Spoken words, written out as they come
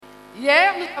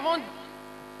Hier, nous avons dit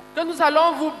que nous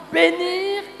allons vous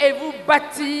bénir et vous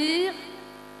bâtir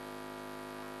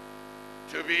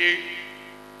to be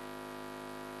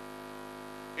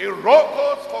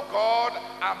irokos for God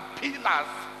and pillars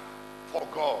for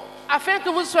God. afin que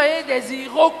vous soyez des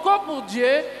irokos pour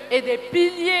Dieu et des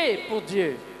piliers pour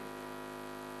Dieu.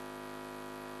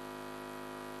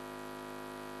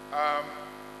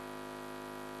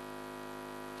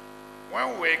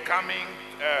 When we were coming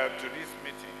to this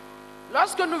meeting,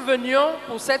 Lorsque nous venions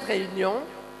pour cette réunion,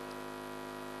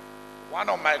 one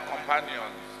of my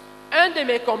companions un de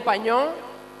mes compagnons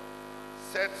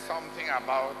said something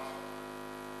about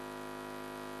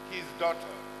his daughter.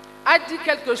 a dit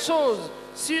quelque chose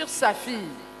sur sa fille.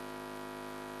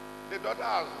 The daughter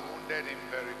has wounded him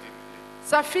very deeply.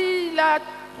 Sa fille l'a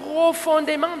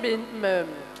profondément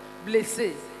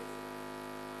blessé.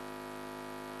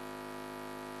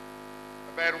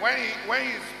 But when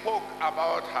he spoke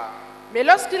about her, Mais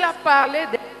lorsqu'il a parlé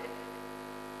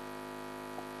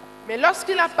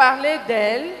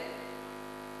d'elle,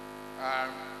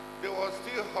 there was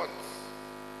still hurt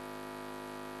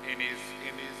in his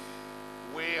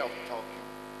way of talking.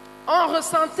 on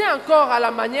ressentait encore à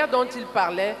la manière dont il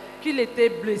parlait qu'il était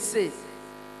blessé.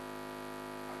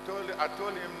 I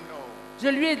told him no. Je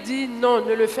lui ai dit non,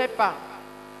 ne le fais pas.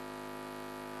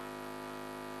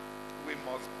 We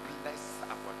must bless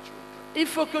our children. Il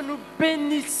faut que nous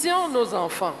bénissions nos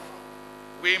enfants.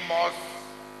 We must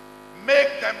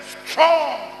make them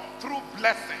strong through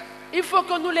blessing. Il faut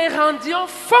que nous les rendions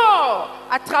forts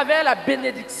à travers la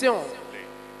bénédiction.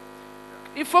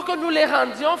 Il faut que nous les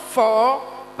rendions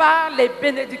forts par les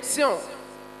bénédictions.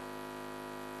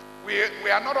 We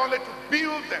are not only to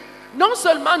build them, Non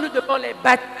seulement nous devons les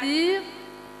bâtir,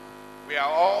 we are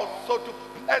also to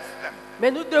bless them.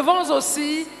 mais nous devons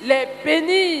aussi les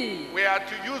bénir. We are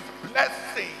to use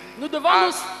blessing Nous devons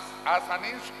as an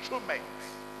instrument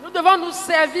Nous devons nous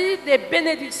servir des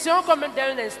bénédictions comme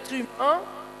d'un instrument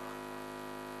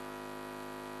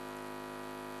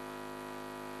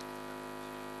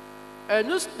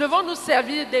nous devons nous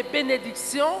servir des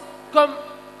bénédictions comme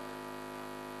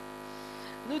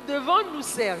nous devons nous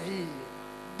servir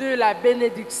de la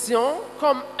bénédiction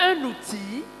comme un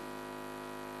outil.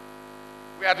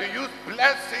 We are to use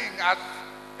blessing as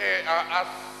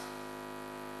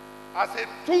a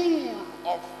tool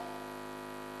of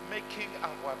making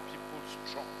our people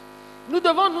strong. Nous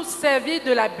devons nous servir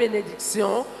de la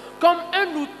bénédiction comme un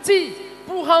outil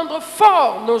pour rendre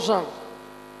forts nos gens.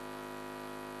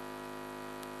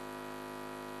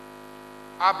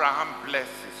 Abraham blessed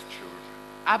his children.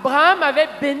 Abraham avait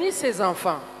béni ses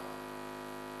enfants.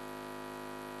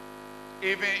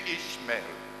 Even Ishmael,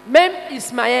 Même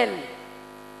Ismaël,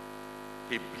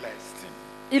 he blessed him.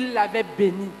 il l'avait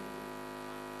béni.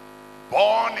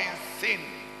 Born in sin,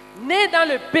 Né dans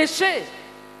le péché,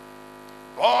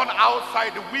 born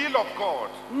outside the will of God,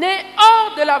 né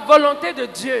hors de la volonté de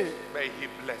Dieu, but he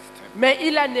blessed him. mais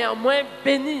il a néanmoins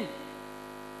béni.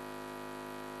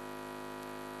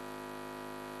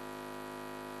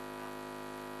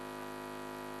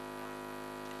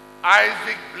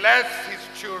 Isaac blessed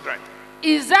his children,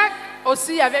 Isaac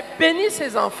aussi avait béni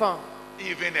ses enfants.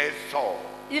 even Esau.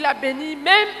 Il a béni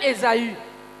même Ésaü.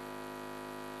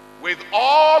 With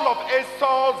all of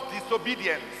Esau's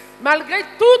disobedience, Malgré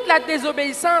toute la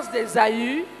désobéissance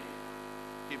d'Ésaü,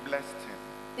 he blessed him.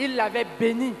 il l'avait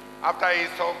béni. After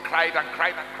Esau cried and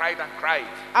cried and cried and cried,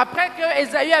 Après que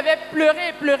Ésaü avait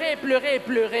pleuré, pleuré, pleuré,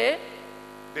 pleuré,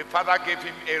 the father gave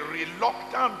him a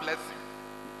reluctant blessing.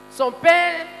 son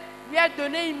père lui a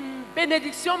donné une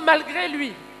bénédiction malgré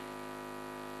lui.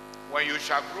 When you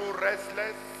shall grow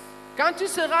restless, Quand tu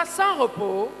seras sans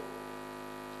repos,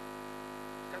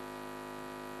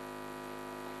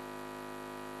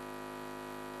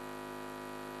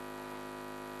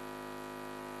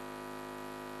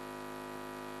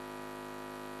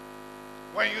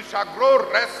 when you shall grow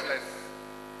restless,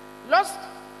 lorsque,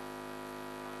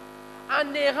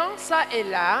 en errant ça et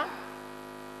là,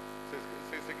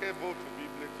 c'est que votre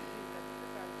Bible dit.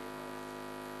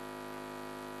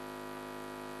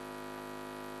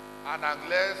 En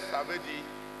anglais, ça veut dire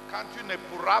quand tu ne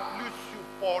pourras plus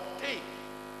supporter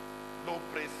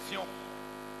l'oppression.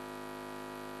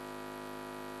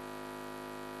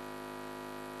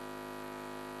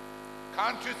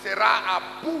 Quand tu seras à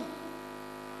bout,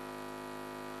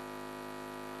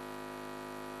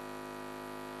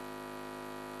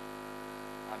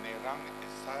 en errant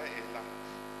et ça et là.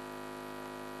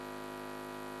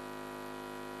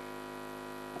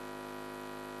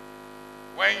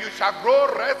 When you shall grow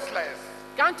restless,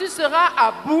 quand tu seras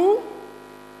à bout,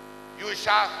 you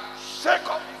shall shake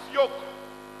off his yoke.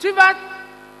 tu vas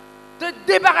te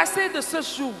débarrasser de ce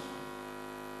joug.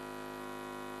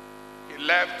 He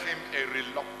left him a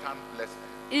reluctant blessing.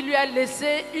 Il lui a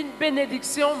laissé une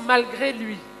bénédiction malgré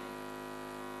lui.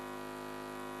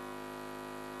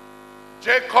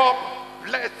 Jacob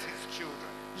blessed his children.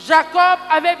 Jacob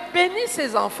avait béni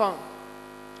ses enfants.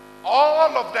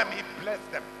 All of them, he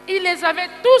blessed them. Il les avait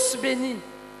tous bénis.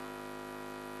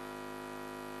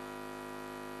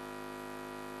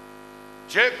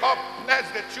 Jacob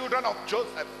blessed the children of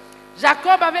Joseph.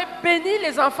 Jacob avait béni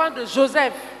les enfants de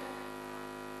Joseph.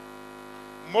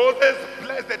 Moses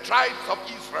blessed the tribes of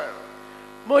Israel.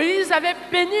 Moïse avait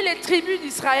béni les tribus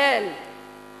d'Israël.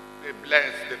 They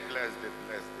blessed, they blessed, they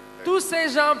blessed, they blessed. Tous ces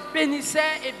gens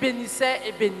bénissaient et bénissaient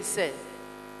et bénissaient.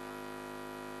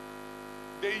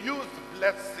 They used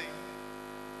blessing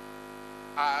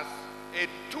as a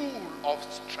tool of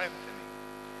strengthening.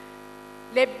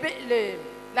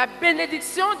 La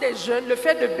bénédiction des jeunes, le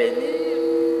fait de bénir,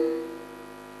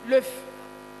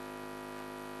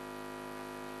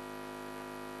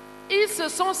 ils se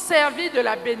sont servis de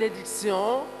la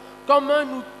bénédiction comme un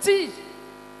outil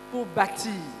pour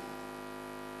bâtir,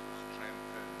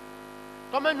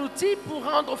 comme un outil pour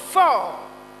rendre fort.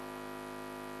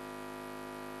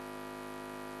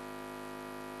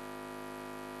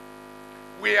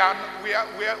 We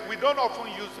don't often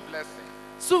use blessing.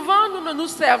 Souvent, nous ne nous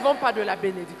servons pas de la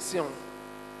bénédiction.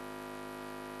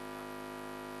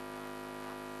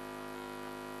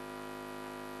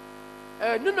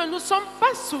 Nous ne nous sommes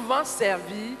pas souvent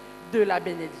servis de la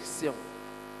bénédiction.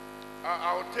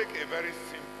 I'll take a very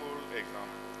simple example.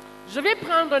 Je vais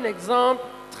prendre un exemple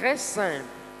très simple.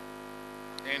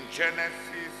 In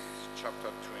Genesis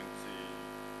chapter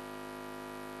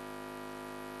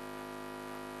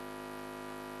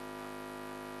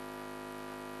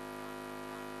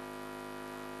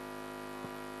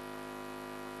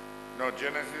 20, no,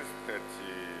 Genesis 30.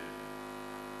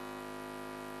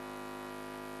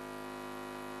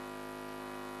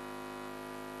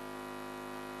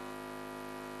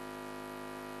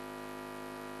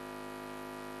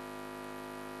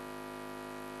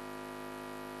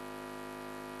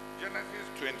 Genesis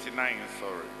 29,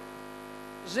 sorry.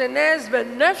 Genèse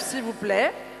 29, s'il vous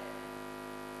plaît.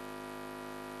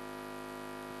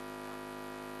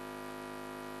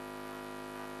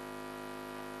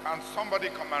 Can somebody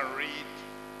come and read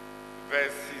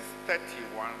verses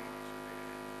 31?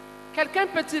 Quelqu'un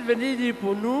peut-il venir lire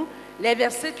pour nous les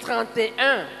versets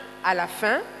 31 à la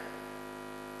fin?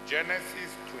 Genesis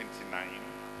 29.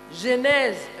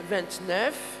 Genèse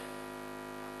 29.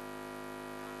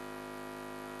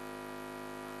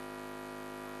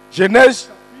 Genèse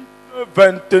chapitre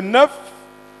 29,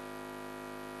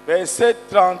 verset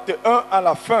 31 à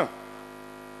la fin.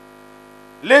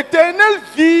 L'Éternel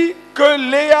vit que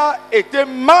Léa était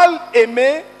mal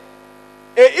aimée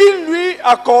et il lui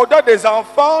accorda des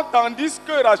enfants tandis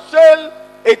que Rachel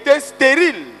était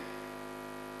stérile.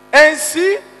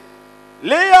 Ainsi,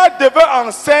 Léa devint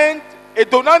enceinte et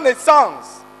donna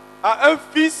naissance à un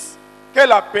fils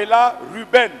qu'elle appela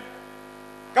Ruben.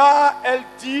 Car elle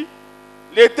dit: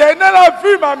 l'Éternel a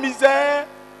vu ma misère,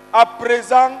 à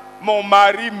présent mon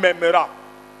mari m'aimera.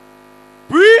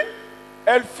 Puis,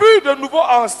 elle fut de nouveau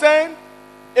enceinte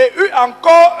et eut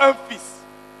encore un fils.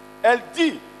 Elle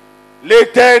dit: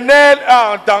 l'Éternel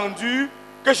a entendu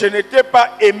que je n'étais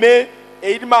pas aimée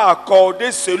et il m'a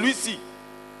accordé celui-ci.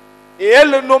 Et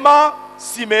elle le nomma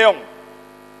Siméon.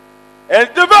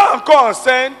 Elle devint encore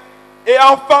enceinte et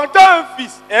enfanta un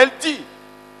fils. Elle dit: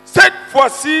 cette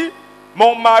fois-ci,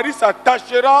 mon mari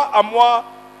s'attachera à moi,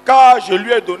 car je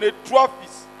lui ai donné 3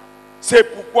 fils. C'est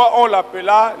pourquoi on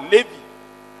l'appela Lévi.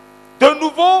 De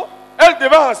nouveau, elle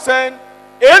devint enceinte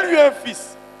et elle eut un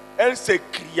fils. Elle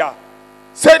s'écria: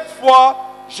 cette fois,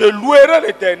 je louerai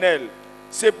l'Éternel.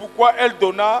 C'est pourquoi elle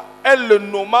le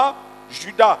nomma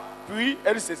Judas. Puis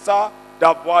elle cessa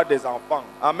d'avoir des enfants.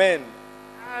 Amen.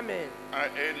 Amen.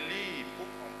 Eli, pour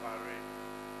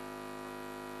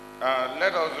comparer.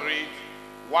 Let us read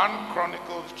 1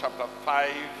 Chronicles chapter 5,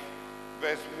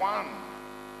 verse 1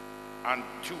 and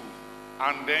 2,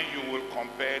 and then you will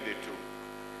compare the two.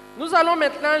 Nous allons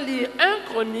maintenant lire 1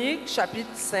 Chronique,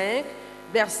 chapitre 5,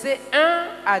 versets 1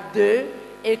 à 2,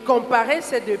 et comparer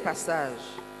ces deux passages.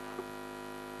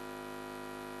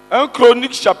 1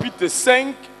 Chronique, chapitre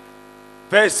 5,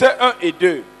 versets 1 et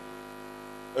 2.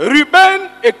 Ruben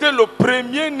était le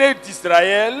premier-né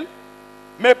d'Israël,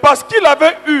 mais parce qu'il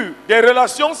avait eu des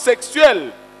relations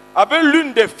sexuelles avec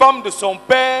l'une des femmes de son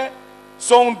père,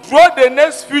 son droit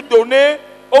d'aînesse fut donné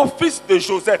au fils de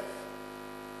Joseph,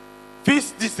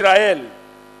 fils d'Israël.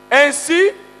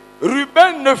 Ainsi,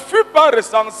 Ruben ne fut pas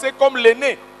recensé comme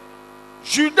l'aîné.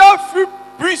 Judas fut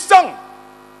puissant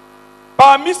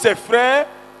parmi ses frères,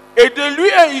 et de lui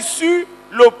est issu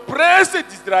le prince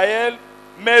d'Israël,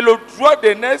 mais le droit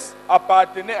d'aînesse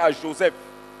appartenait à Joseph.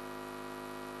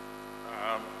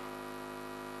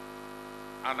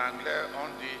 En anglais, on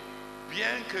dit,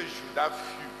 bien que Judas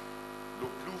fût le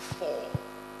plus fort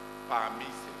parmi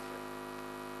ses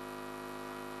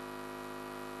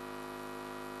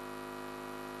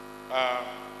frères.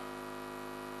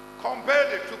 Compare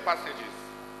the two passages.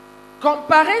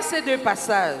 Comparez ces deux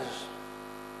passages.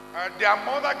 Their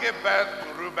mother gave birth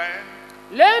to Reuben,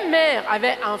 Leur mère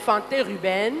avait enfanté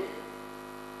Ruben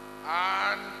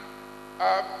and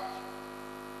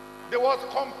there was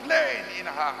complaint in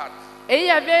her heart. et il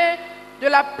y avait de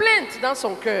la plainte dans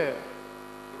son cœur.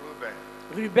 Reuben.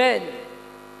 Ruben.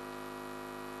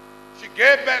 She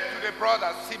gave birth to the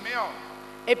brother Simeon,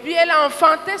 Et puis elle a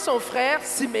enfanté son frère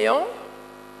Siméon.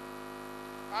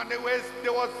 and there was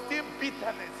still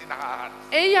bitterness in her heart.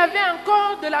 Et il y avait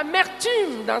encore de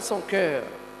l'amertume dans son cœur.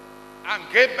 And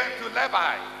gave birth to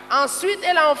Levi, Ensuite,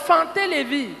 elle a enfanté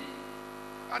Lévi.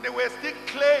 and there were still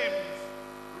claims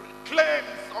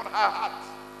on her heart.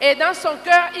 Et dans son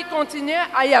cœur, il continuait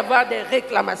à y avoir des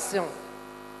réclamations.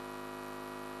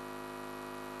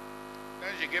 Then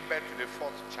she gave birth to the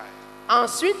fourth child.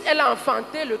 Ensuite, elle a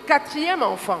enfanté le quatrième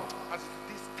enfant. As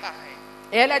this time,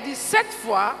 Et elle a dit 7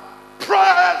 fois,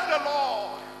 praise the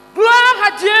Lord. gloire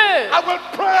à Dieu. I will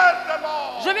praise the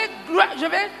Lord. Je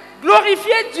vais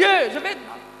glorifier Dieu.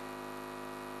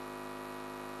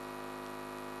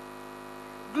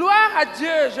 Gloire à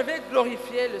Dieu. Je vais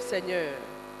glorifier le Seigneur.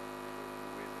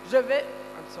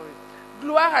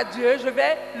 Gloire à Dieu. Je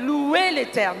vais louer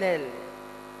l'Éternel.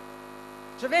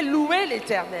 Je vais louer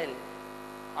l'Éternel.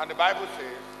 And the Bible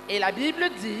says Et la Bible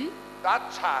dit, that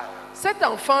child cet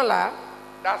enfant-là,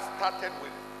 that started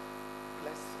with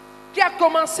blessing qui a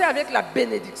commencé avec la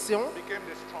bénédiction, became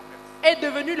the strongest. est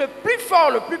devenu le plus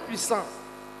fort, le plus puissant.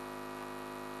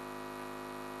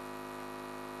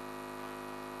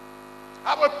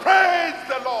 I will praise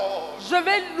the Lord. Je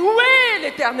vais louer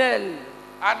l'Éternel.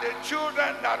 And the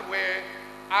children that were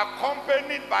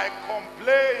accompanied by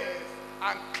complaints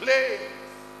and claims,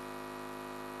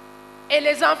 Et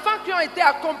les enfants qui ont été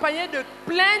accompagnés de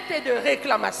plaintes et de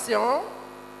réclamations,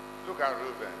 look at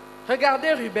Reuben.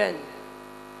 regardez Ruben.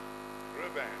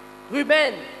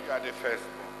 Ruben, You are the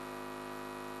firstborn.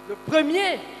 le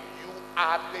premier. You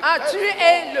are the Ah, tu firstborn.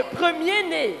 es le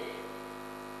premier-né,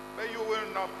 But you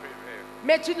will not prevail.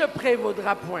 mais tu ne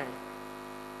prévaudras point.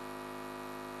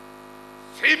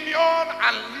 Simeon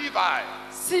and Levi,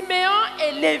 Siméon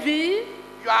et Lévi,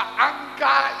 your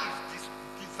anger is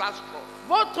disastrous.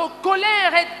 votre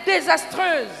colère est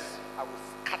désastreuse. I will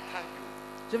scatter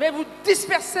you, Je vais vous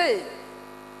disperser.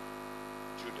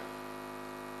 Judah.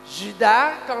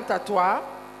 Judas, quant à toi,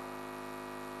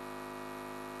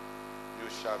 You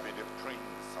shall be the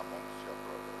prince amongst your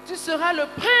brothers. tu seras le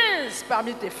prince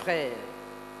parmi tes frères.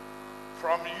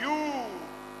 From you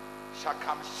shall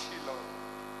come Shiloh,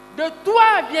 De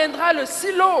toi viendra le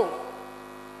silo,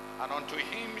 and unto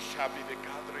him shall be the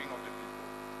gathering of the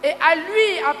people. et à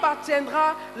lui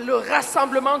appartiendra le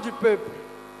rassemblement du peuple.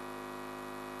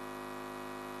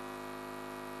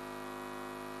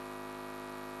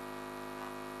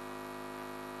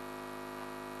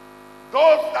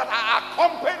 Those that are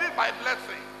accompanied by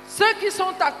blessing Ceux qui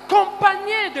sont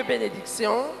accompagnés de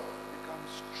bénédictions become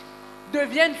strong.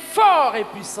 deviennent forts et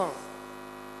puissants.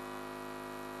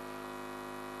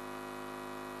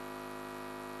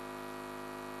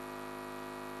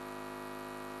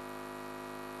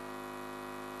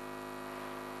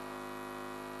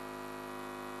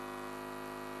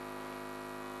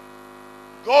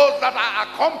 Those that are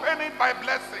accompanied by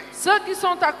blessing Ceux qui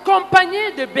sont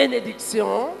accompagnés de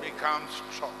bénédictions become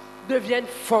strong. deviennent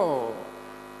forts.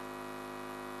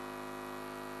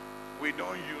 We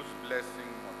don't use blessing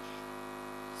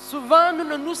much. Souvent, nous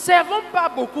ne nous servons pas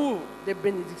beaucoup des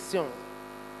bénédictions.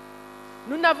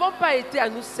 Nous n'avons pas été à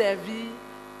nous servir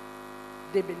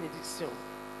des bénédictions.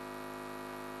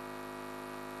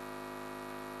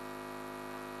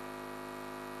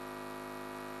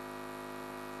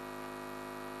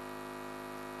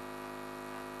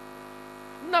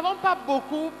 Nous n'avons pas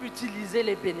beaucoup utilisé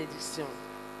les bénédictions.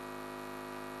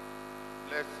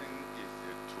 Blessing is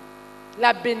a tool.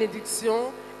 La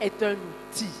bénédiction est un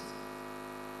outil.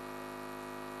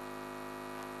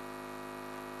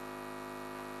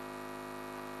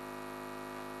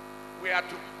 We are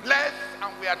to bless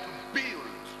and we are to build.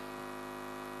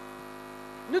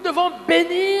 Nous devons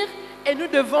bénir et nous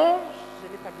devons,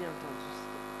 je n'ai pas bien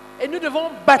entendu, et nous devons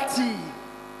bâtir.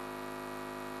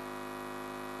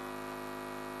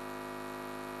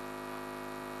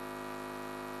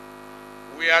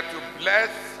 We We are to bless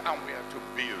and we are to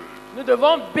build. Nous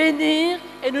devons bénir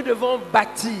et nous devons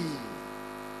bâtir.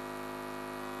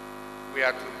 We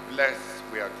are to bless,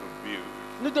 we are to build.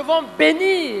 Nous devons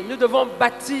bénir, nous devons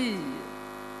bâtir.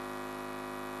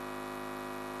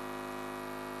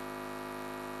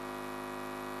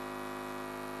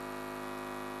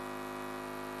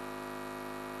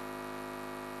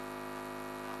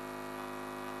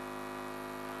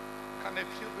 Can a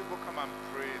few people come and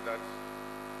pray that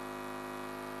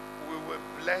we will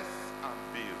bless and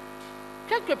build?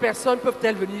 Quelques personnes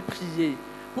peuvent-elles venir prier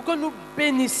pour que nous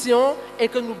bénissions et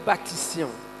que nous bâtissions?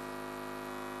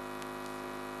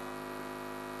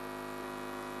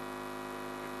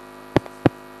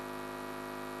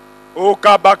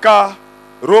 Oka baka,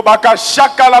 robaka,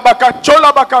 shaka labaka,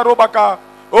 chola baka, robaka.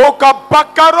 Oka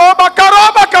baka, robaka,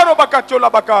 robaka, robaka, chola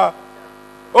baka.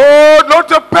 Oh,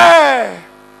 notre Père,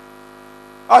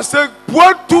 à ce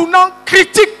point tournant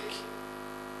critique,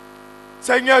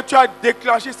 Seigneur, tu as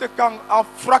déclenché ce camp en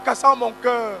fracassant mon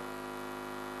cœur.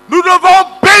 Nous devons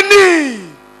bénir,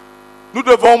 nous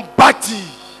devons bâtir.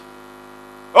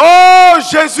 Oh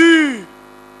Jésus,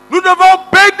 nous devons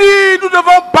bénir, nous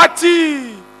devons bâtir.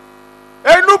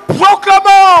 Et nous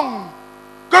proclamons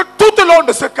que tout au long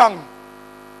de ce camp,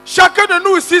 chacun de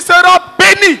nous ici sera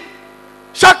béni.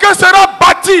 Chacun sera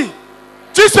bâti.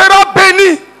 Tu seras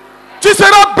béni. Tu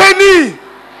seras béni.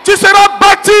 Tu seras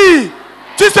bâti.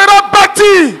 Tu seras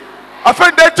bâti. Afin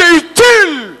d'être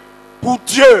utile pour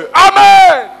Dieu.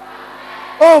 Amen.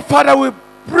 Oh, Father, we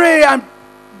pray and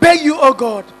beg you, oh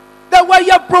God, that what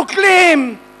you have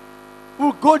proclaimed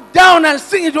will go down and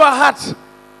sink into our hearts.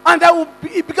 And that will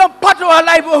become part of our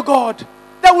life, oh God.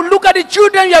 That will look at the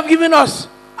children you have given us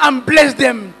and bless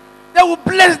them. That will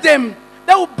bless them.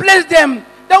 That will bless them.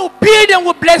 That will build them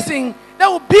with blessing. That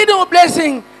will build them with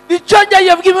blessing. The church that you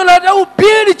have given us, that will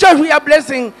build the church we are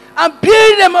blessing. And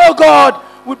build them, oh God,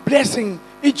 with blessing.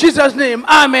 In Jesus' name,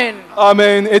 amen.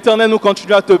 Amen. Éternel, nous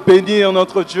continuons à te bénir,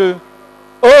 notre Dieu.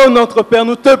 Oh, notre Père,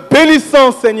 nous te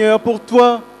bénissons, Seigneur, pour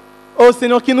toi. Oh,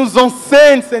 Seigneur, qui nous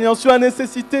enseigne, Seigneur, sur la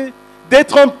nécessité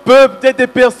d'être un peuple, d'être des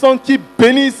personnes qui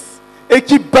bénissent et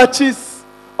qui bâtissent.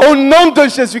 Au nom de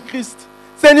Jésus-Christ.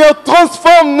 Seigneur,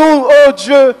 transforme-nous, oh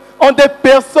Dieu, en des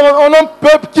personnes, en un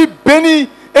peuple qui bénit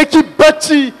et qui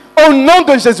bâtit. Au nom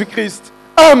de Jésus-Christ.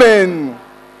 Amen.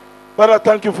 Father,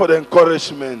 thank you for the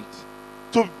encouragement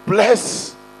to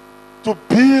bless, to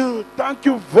build. Thank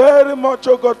you very much,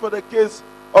 oh God, for the case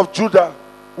of Judah,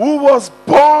 who was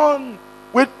born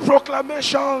with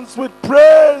proclamations, with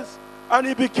praise, and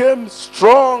he became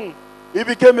strong. He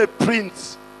became a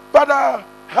prince. Father,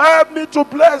 help me to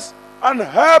bless and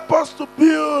help us to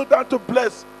build and to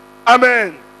bless.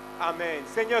 Amen. Amen.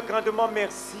 Seigneur, grandement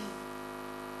merci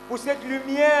pour cette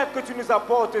lumière que tu nous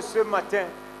apportes ce matin.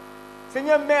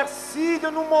 Seigneur, merci de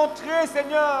nous montrer,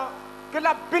 Seigneur, que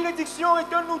la bénédiction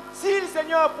est un outil,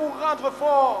 Seigneur, pour rendre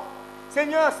fort.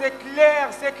 Seigneur, c'est clair,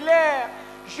 c'est clair.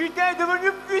 Judas est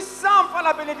devenu puissant par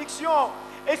la bénédiction.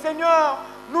 Et Seigneur,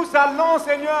 nous allons,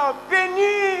 Seigneur,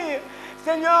 bénir,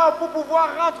 Seigneur, pour pouvoir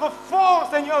rendre fort,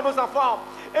 Seigneur, nos enfants.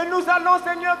 Et nous allons,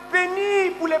 Seigneur,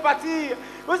 bénir pour les bâtir.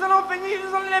 Nous allons bénir,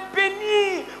 nous allons les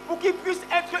bénir pour qu'ils puissent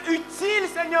être utiles,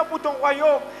 Seigneur, pour ton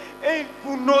royaume et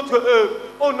pour notre œuvre.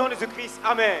 Au nom de Jésus-Christ.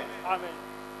 Amen. Amen.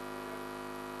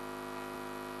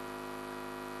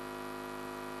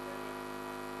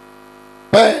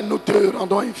 Père, nous te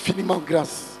rendons infiniment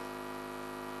grâce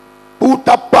pour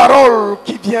ta parole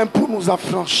qui vient pour nous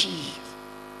affranchir.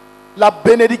 La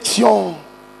bénédiction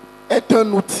est un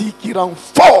outil qui rend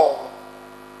fort.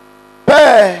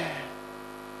 Père,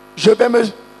 je vais me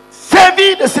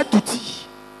servir de cet outil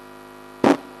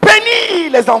pour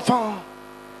bénir les enfants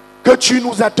que tu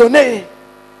nous as donnés,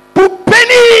 pour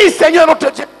bénir, Seigneur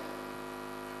notre Dieu,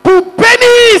 pour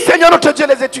bénir, Seigneur notre Dieu,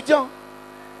 les étudiants.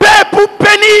 Père, pour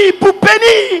bénir, pour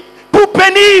bénir, pour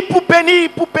bénir, pour bénir,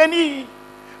 pour bénir,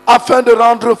 afin de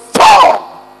rendre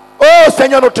fort, oh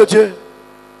Seigneur notre Dieu,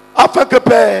 afin que,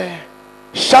 Père,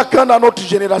 chacun dans notre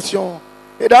génération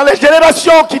et dans les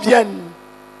générations qui viennent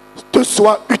te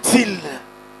soit utile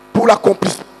pour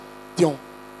l'accomplissement.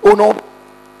 Au nom.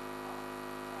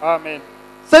 Amen.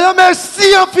 Seigneur,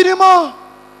 merci infiniment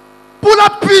pour la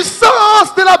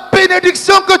puissance de la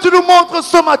bénédiction que tu nous montres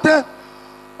ce matin.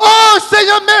 Oh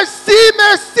Seigneur, merci,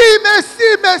 merci, merci,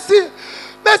 merci.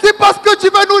 Merci parce que tu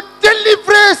vas nous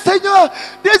délivrer, Seigneur,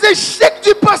 des échecs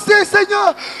du passé,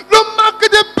 Seigneur. Le manque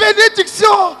de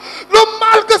bénédiction, le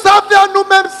mal que ça a fait à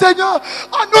nous-mêmes, Seigneur,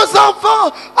 à nos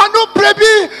enfants, à nos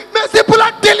brebis. Merci pour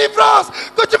la délivrance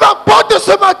que tu vas apporter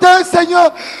ce matin,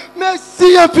 Seigneur.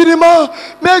 Merci infiniment,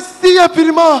 merci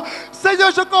infiniment.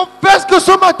 Seigneur, je confesse que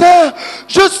ce matin,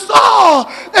 je sors fort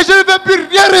et je ne vais plus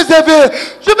rien réserver.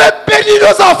 Je vais bénir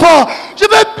nos enfants. Je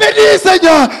vais bénir,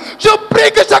 Seigneur. Je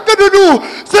prie que chacun de nous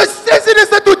se saisisse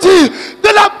de cet outil, de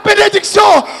la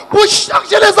bénédiction, pour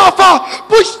changer les enfants,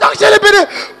 pour changer les bénis,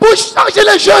 pour changer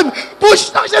les jeunes, pour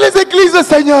changer les églises,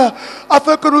 Seigneur,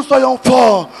 afin que nous soyons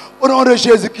forts. Au nom de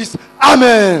Jésus-Christ.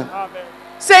 Amen.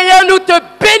 Seigneur, nous te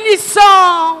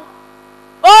bénissons.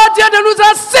 Oh Dieu, de nous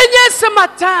enseigner ce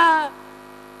matin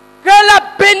que la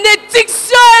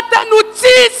bénédiction est un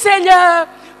outil, Seigneur,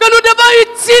 que nous devons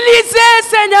utiliser,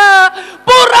 Seigneur,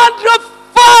 pour rendre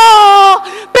fort.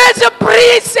 Père, je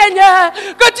prie, Seigneur,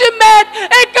 que tu m'aides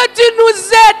et que tu nous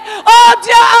aides, oh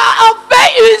Dieu, à en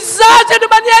faire usage de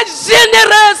manière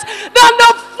généreuse dans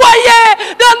nos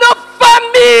foyers, dans nos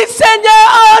familles, Seigneur,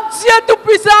 oh Dieu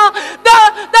Tout-Puissant,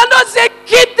 dans nos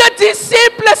équipes de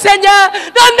disciples, Seigneur,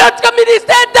 dans notre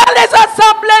ministère, dans les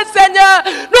assemblées, Seigneur.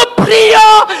 Nous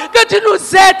prions que tu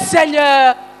nous aides,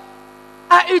 Seigneur,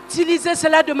 à utiliser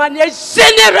cela de manière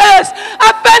généreuse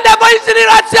afin d'avoir une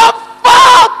génération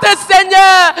forte,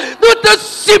 Seigneur. Nous te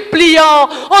supplions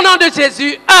au nom de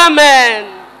Jésus. Amen.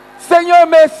 Seigneur,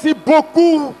 merci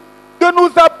beaucoup de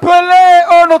nous appeler,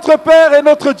 oh notre Père et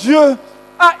notre Dieu,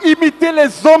 à imiter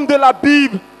les hommes de la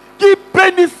Bible qui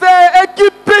bénissaient et qui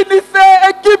bénissaient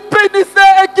et qui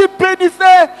bénissaient et qui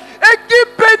bénissaient et qui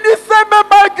bénissaient même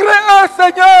malgré eux,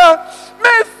 Seigneur.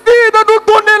 Merci de nous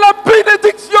donner la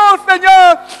bénédiction,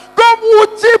 Seigneur, comme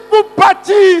outil pour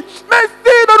bâtir.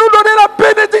 Merci de nous donner la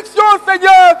bénédiction,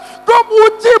 Seigneur, comme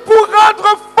outil pour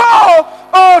rendre fort.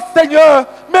 Oh Seigneur,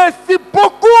 merci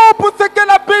beaucoup pour ce que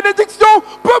la bénédiction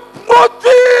peut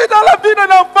produire dans la vie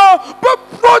d'un enfant, peut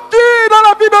produire dans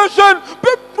la vie d'un jeune,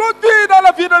 peut produire dans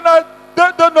la vie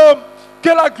d'un homme. Que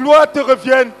la gloire te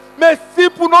revienne. Merci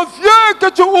pour nos yeux que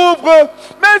tu ouvres.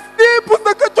 Merci pour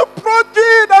ce que tu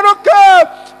produis dans nos cœurs.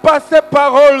 Par ces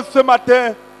paroles ce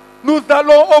matin, nous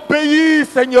allons obéir,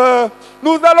 Seigneur.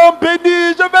 Nous allons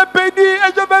bénir. Je vais bénir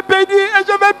et je vais bénir et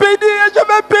je vais bénir et je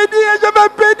vais bénir et je vais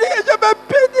bénir et je vais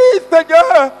bénir,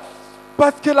 Seigneur.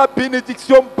 Parce que la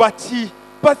bénédiction bâtit.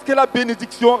 Parce que la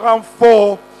bénédiction rend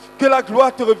fort. Que la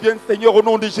gloire te revienne, Seigneur, au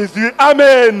nom de Jésus.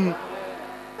 Amen.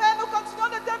 Père, nous continuons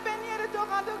de te bénir et de te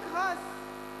rendre grâce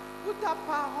pour ta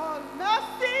parole.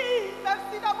 Merci.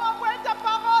 Merci d'avoir envoyé ta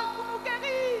parole pour nous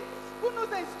guérir, pour nous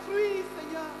instruire,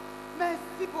 Seigneur.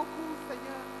 Merci beaucoup,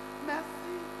 Seigneur.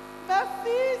 Merci.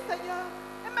 Merci, Seigneur.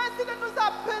 Et merci de nous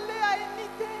appeler à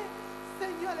imiter,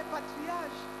 Seigneur, les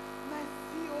patriarches.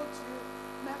 Merci, oh Dieu.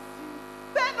 Merci.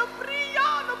 Père, nous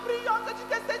prions que tu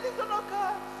te saisisses de nos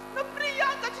cœurs. Nous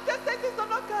prions que tu te saisisses de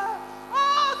nos cœurs.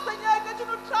 Oh, Seigneur, que tu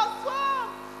nous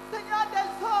transformes, Seigneur, des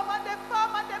hommes, en des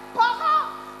femmes, en des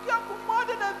parents qui ont pour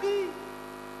mode de vie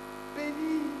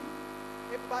bénir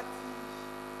et bâtir.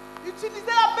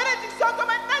 Utiliser la bénédiction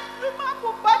comme un instrument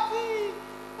pour bâtir.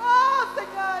 Oh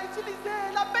Seigneur, utiliser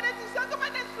la bénédiction comme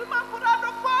un instrument pour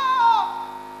rendre fort.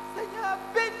 Seigneur,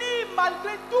 bénis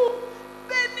malgré tout.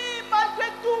 Bénis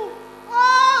malgré tout.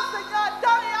 Oh Seigneur,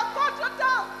 dans et à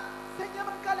contre-temps. Seigneur,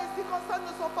 même quand les circonstances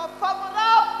ne sont pas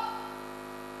favorables.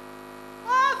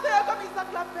 Oh Seigneur, comme Isaac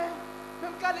l'a fait.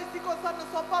 Même quand les circonstances ne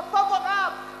sont pas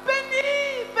favorables.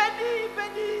 Bénis, bénis,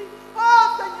 bénis. Oh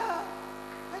Seigneur.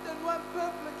 Aide-nous un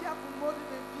peuple qui a pour mode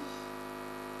de vie,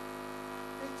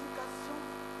 d'éducation,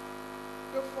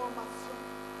 de formation,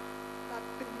 la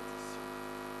bénédiction.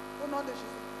 Au nom de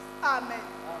Jésus-Christ. Amen.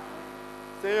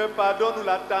 Seigneur, pardonne-nous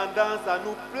la tendance à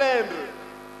nous plaindre,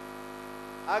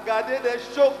 à garder des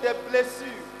chocs, des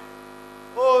blessures.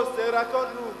 Oh Seigneur,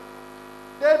 raconte-nous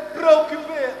d'être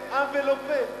préoccupés,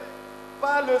 enveloppés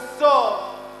par le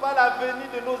sort, par l'avenir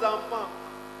de nos enfants,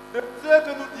 de ceux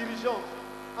que nous dirigeons,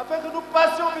 afin que nous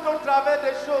passions au travers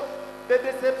des choses, des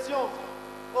déceptions.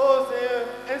 Oh Seigneur,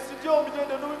 institue au milieu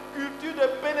de nous une culture de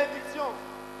bénédiction.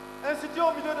 Institue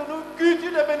au milieu de nous une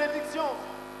culture de bénédiction.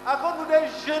 Accorde-nous de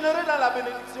générer dans la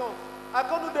bénédiction.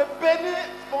 Accorde-nous de bénir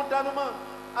spontanément.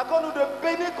 Accorde-nous de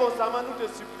bénir constamment. Nous te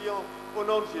supplions au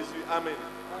nom de Jésus. Amen.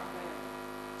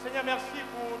 Seigneur, merci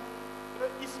pour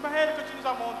Ismaël que tu nous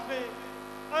as montré.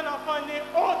 Un enfant né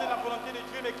hors de la volonté de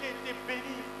Dieu, mais qui a été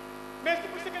béni. Merci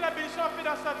pour ce que la bénédiction a fait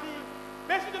dans sa vie.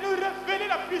 Merci de nous révéler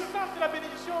la puissance de la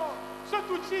bénédiction. Cet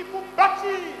outil pour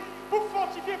bâtir, pour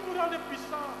fortifier, pour rendre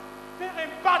puissant. Faire un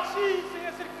bâtir,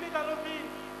 Seigneur, circuler dans nos vies.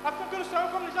 Afin que nous soyons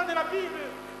comme les gens de la Bible,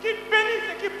 qui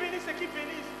bénissent et qui bénissent et qui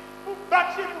bénissent. Pour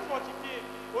bâtir, pour fortifier.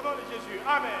 Au nom de Jésus.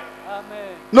 Amen.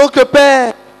 Amen. Notre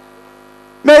Père,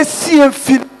 merci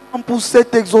infiniment pour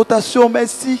cette exhortation.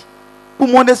 Merci pour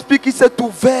mon esprit qui s'est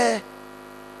ouvert.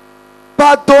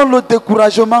 Pardonne le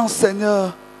découragement,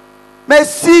 Seigneur.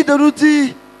 Merci de nous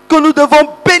dire que nous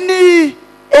devons bénir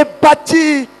et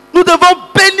bâtir. Nous devons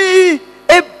bénir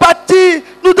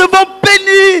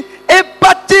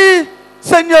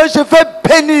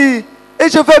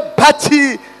je vais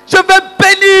bâtir. Je vais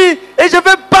bénir et je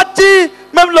vais bâtir.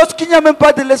 Même lorsqu'il n'y a même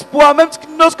pas de l'espoir, même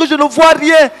lorsque je ne vois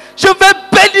rien, je vais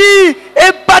bénir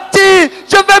et bâtir.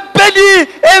 Je vais bénir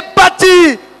et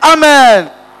bâtir. Amen.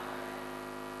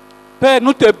 Père,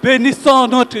 nous te bénissons,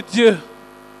 notre Dieu.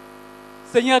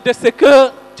 Seigneur, de ce que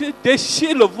tu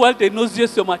déchires le voile de nos yeux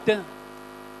ce matin.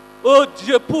 Oh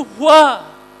Dieu, pour voir,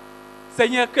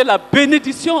 Seigneur, que la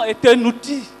bénédiction est un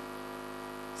outil.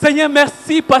 Seigneur,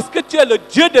 merci parce que tu es le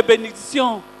Dieu de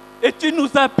bénédiction. Et tu nous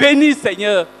as bénis,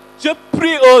 Seigneur. Je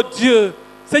prie, oh Dieu,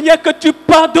 Seigneur, que tu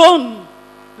pardonnes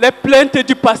les plaintes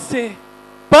du passé.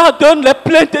 Pardonne les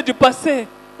plaintes du passé.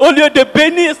 Au lieu de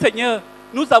bénir, Seigneur,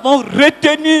 nous avons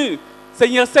retenu,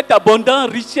 Seigneur, cette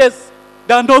abondante richesse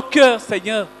dans nos cœurs,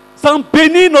 Seigneur, sans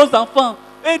bénir nos enfants.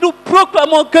 Et nous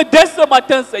proclamons que dès ce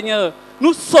matin, Seigneur,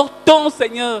 nous sortons,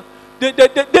 Seigneur, de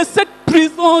cette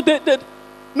prison.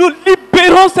 Nous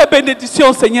libérons ces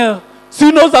bénédictions, Seigneur,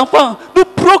 sur nos enfants. Nous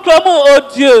proclamons, oh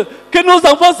Dieu, que nos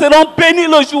enfants seront bénis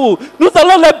le jour. Nous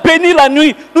allons les bénir la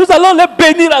nuit. Nous allons les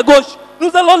bénir à gauche.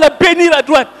 Nous allons les bénir à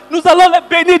droite. Nous allons les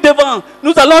bénir devant.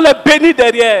 Nous allons les bénir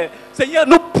derrière. Seigneur,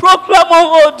 nous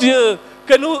proclamons, oh Dieu,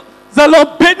 que nous allons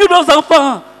bénir nos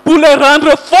enfants pour les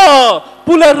rendre forts,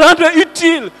 pour les rendre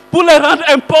utiles, pour les rendre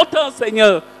importants,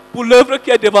 Seigneur, pour l'œuvre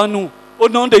qui est devant nous. Au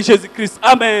nom de Jésus-Christ.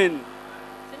 Amen.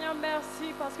 Seigneur,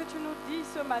 merci parce que tu nous dis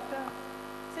ce matin,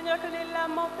 Seigneur, que les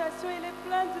lamentations et les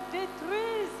plaintes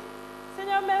détruisent.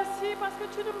 Seigneur, merci parce que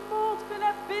tu nous montres que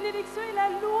la bénédiction et la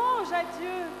louange à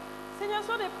Dieu, Seigneur,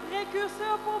 sont des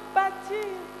précurseurs pour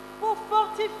bâtir, pour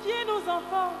fortifier nos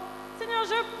enfants. Seigneur,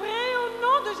 je prie au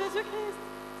nom de Jésus-Christ.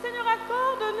 Seigneur,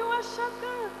 accorde-nous à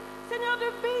chacun, Seigneur, de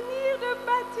bénir, de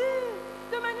bâtir,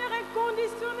 de manière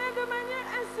inconditionnelle, de manière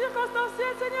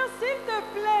incirconstancielle. Seigneur, s'il te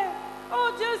plaît, oh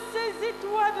Dieu,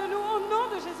 saisis-toi de nous au nom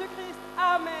de Jésus-Christ.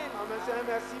 Amen. Amen. Seigneur,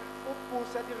 merci pour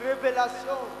cette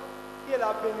révélation qui est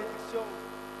la bénédiction.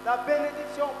 La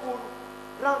bénédiction pour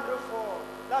rendre fort,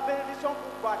 la bénédiction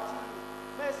pour bâtir.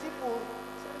 Merci pour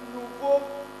ce nouveau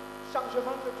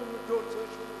changement que tu nous donnes ce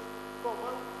jour.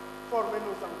 Comment former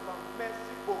nos enfants.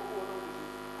 Merci beaucoup au nom de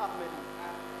Jésus. Amen.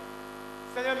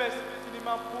 Seigneur, merci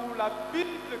infiniment pour la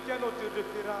Bible qui est notre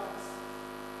référence.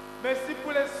 Merci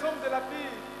pour les hommes de la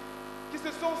Bible qui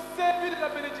se sont servis de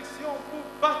la bénédiction pour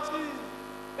bâtir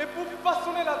et pour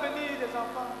façonner l'avenir des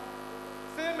enfants.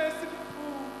 Seigneur, merci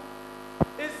pour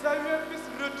Esaü, un fils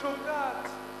rétrograde,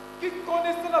 qui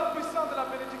connaissait la puissance de la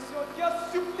bénédiction, qui a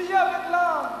supplié avec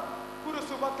l'âme pour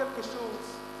recevoir quelque chose.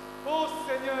 Oh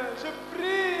Seigneur, je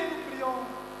prie, nous prions,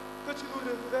 que tu nous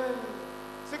révèles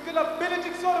ce que la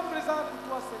bénédiction représente pour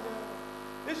toi, Seigneur.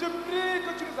 Et je prie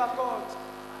que tu nous accordes,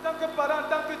 en tant que parents, en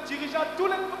tant que dirigeants, tous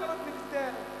les membres de notre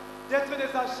ministère, d'être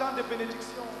des agents de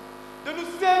bénédiction, de nous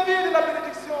servir de la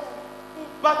bénédiction pour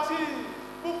bâtir,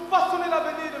 pour façonner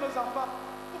l'avenir de nos enfants,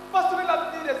 pour façonner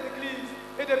l'avenir des églises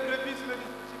et des brebis sur le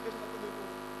district de chacun de nous.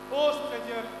 Oh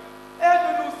Seigneur,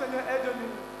 aide-nous, Seigneur,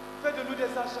 aide-nous. Fais de nous des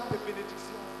agents de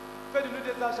bénédiction. Fais de nous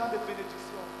des agents de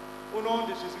bénédiction. Au nom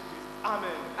de Jésus-Christ.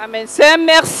 Amen. Amen. Seigneur,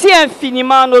 merci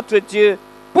infiniment, notre Dieu,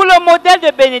 pour le modèle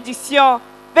de bénédiction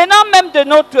venant même de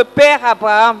notre Père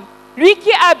Abraham. Lui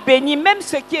qui a béni même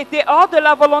ce qui était hors de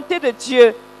la volonté de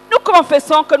Dieu. Nous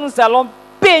confessons que nous allons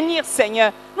bénir,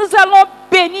 Seigneur. Nous allons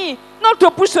bénir.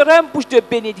 Notre bouche sera une bouche de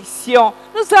bénédiction.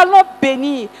 Nous allons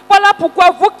bénir. Voilà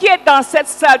pourquoi vous qui êtes dans cette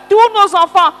salle, tous nos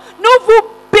enfants, nous vous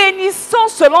bénissons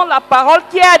selon la parole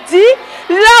qui a dit,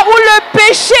 là où le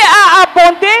péché a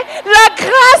abondé, la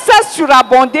grâce a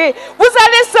surabondé. Vous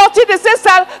allez sortir de cette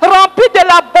salle remplie de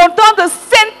l'abondance de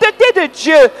sainteté de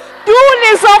Dieu. Tous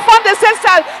les enfants de cette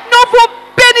salle, nous vous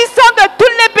bénissons de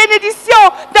toutes les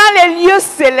bénédictions dans les lieux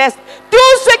célestes.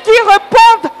 Tous ceux qui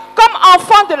répondent comme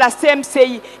enfants de la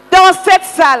CMCI, dans cette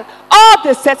salle, hors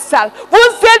de cette salle, vous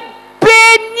êtes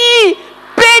bénis,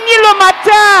 bénis le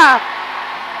matin,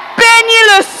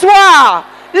 bénis le soir.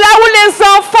 Là où les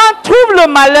enfants trouvent le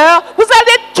malheur, vous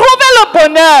allez trouver le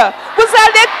bonheur. Vous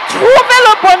allez trouver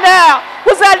le bonheur.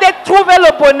 Vous allez trouver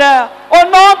le bonheur. Au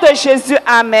nom de Jésus,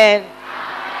 Amen.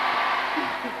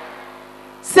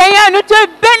 Seigneur, nous te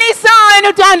bénissons et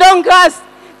nous te rendons grâce.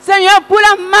 Seigneur, pour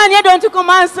la manière dont tu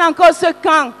commences encore ce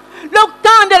camp. Le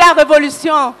temps de la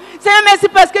révolution. Seigneur, merci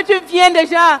parce que tu viens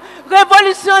déjà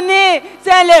révolutionner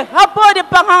les rapports de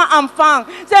parents-enfants.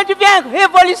 Seigneur, tu viens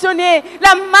révolutionner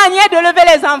la manière de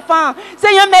lever les enfants.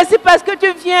 Seigneur, merci parce que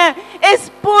tu viens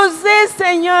exposer,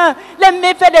 Seigneur, les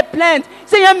méfaits des plaintes.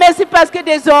 Seigneur, merci parce que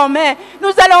désormais,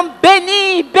 nous allons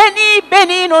bénir, bénir,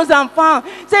 bénir nos enfants.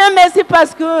 Seigneur, merci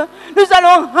parce que nous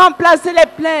allons remplacer les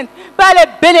plaintes par les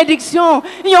bénédictions.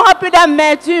 Il n'y aura plus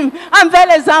d'amertume envers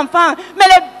les enfants, mais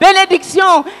les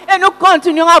bénédictions. Et nous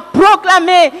continuerons à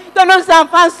proclamer que nos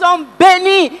enfants sont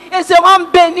bénis et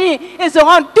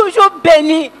seront toujours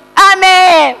bénis.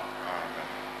 Amen.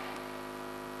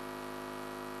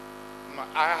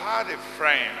 I have a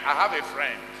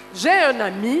friend. J'ai un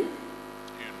ami.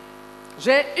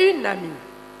 J'ai une amie.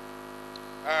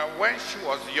 When she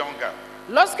was younger,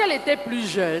 lorsqu'elle était plus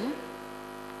jeune,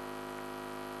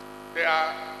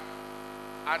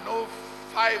 I know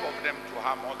 5 of them to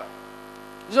her mother.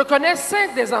 Je connais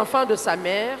 5 des enfants de sa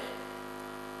mère.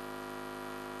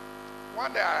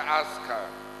 One day I asked her,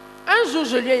 un jour,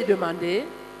 je lui ai demandé,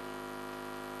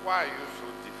 why are you so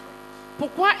different?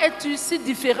 Pourquoi es-tu si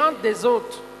différente des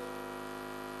autres?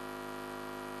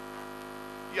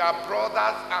 Your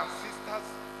brothers and sisters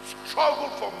struggle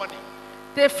for money.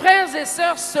 Tes frères et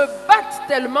sœurs se battent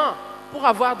tellement pour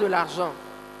avoir de l'argent.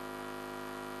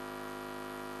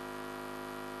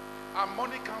 And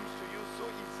money comes to you so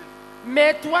easily.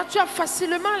 Mais toi, tu as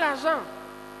facilement l'argent.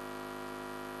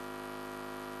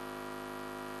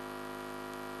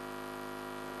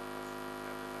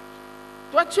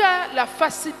 Toi, tu as la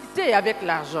facilité avec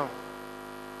l'argent.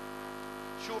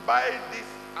 She'll buy this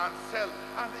and sell,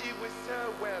 and it will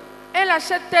sell well. Elle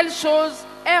achète telle chose,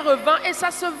 elle revend et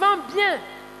ça se vend bien.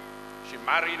 She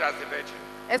married as a virgin.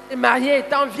 Elle s'est mariée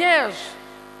étant vierge.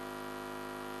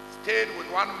 Stayed with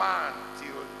one man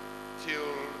till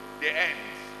the end.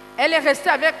 Elle est restée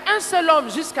avec un seul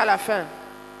homme jusqu'à la fin.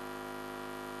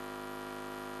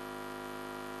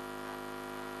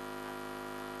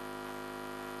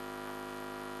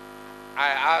 I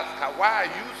asked her, why are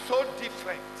you so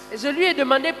different? Et je lui ai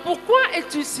demandé, pourquoi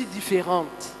es-tu si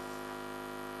différente?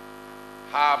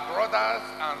 Her brothers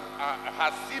and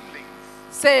her siblings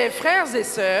Ses frères et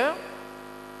sœurs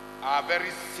are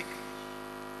very sick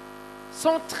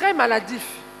sont très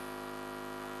maladifs.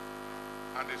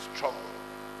 and they struggle.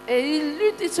 Et ils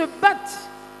luttent, ils se battent.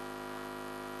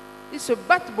 Ils se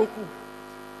battent beaucoup.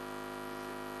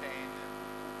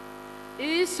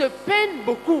 Et ils se peinent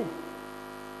beaucoup.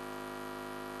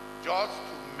 Just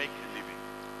to make a living.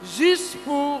 Juste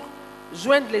pour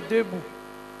joindre les deux bouts.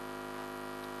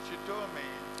 She told me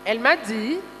Elle m'a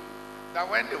dit that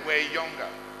when they were younger,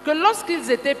 que lorsqu'ils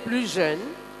étaient plus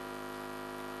jeunes,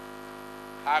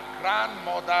 her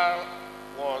grandmother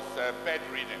was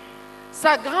bedridden.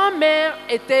 sa grand-mère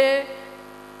était...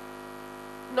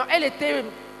 Non, elle était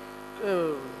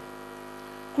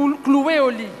clouée au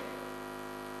lit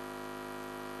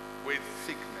With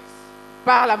sickness.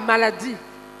 par la maladie.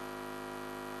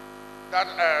 That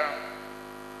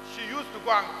she used to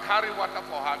go and carry water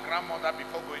for her grandmother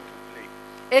before going to play.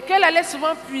 Et qu'elle allait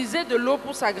souvent puiser de l'eau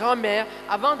pour sa grand-mère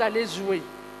avant d'aller jouer.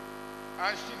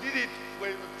 And she did it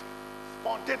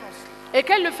spontaneously. Et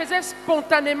qu'elle le faisait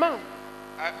spontanément.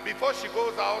 Before she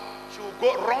goes out, she will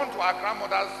go run to her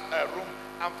grandmother's room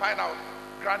and find out,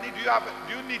 Granny,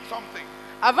 do you need something?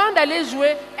 Avant d'aller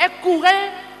jouer, elle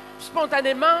courait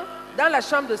spontanément dans la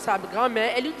chambre de sa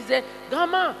grand-mère. Elle lui disait,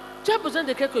 grand-mère, tu as besoin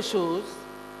de quelque chose?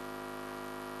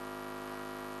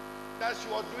 That she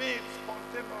was doing it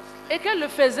spontaneously. Et qu'elle le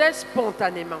faisait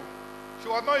spontanément. She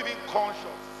was not even conscious.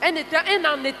 Elle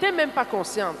n'en était même pas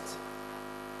consciente.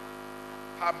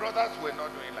 Her brothers were not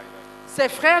doing like that. Ses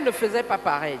frères ne faisaient pas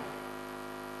pareil.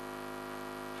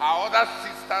 Her other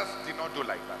sisters did not do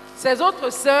like that. Ses autres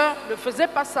sœurs ne faisaient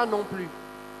pas ça non plus.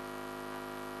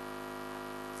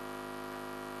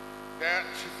 Then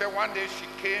she said one day she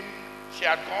came, she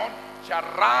had gone, she had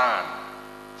ran.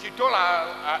 She told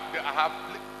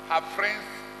her friends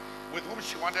with whom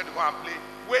she wanted to go and play,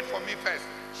 wait for me first.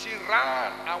 She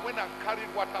ran and went and carried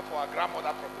water for her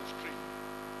grandmother from the stream.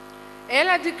 Et elle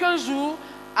a dit qu'un jour,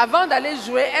 avant d'aller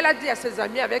jouer, elle a dit à ses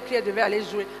amis avec qui elle devait aller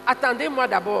jouer, attendez-moi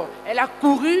d'abord. Elle a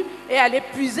couru et allait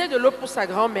puiser de l'eau pour sa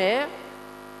grand-mère.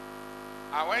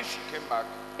 And when she came back,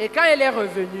 et quand elle est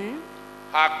revenue,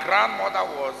 her grandmother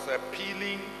was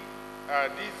peeling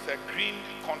this green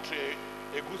country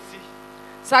egusi.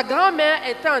 Sa grand-mère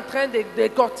était en train de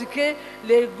décortiquer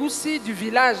les goussis du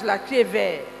village là qui est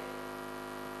vert.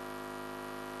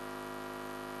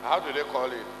 How do they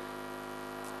call it?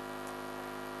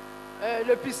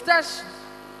 Le pistache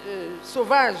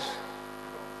sauvage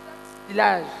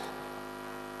village.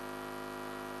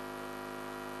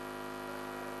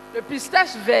 Le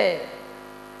pistache vert.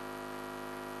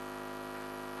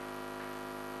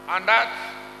 And that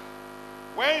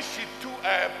when she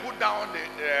put down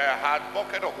her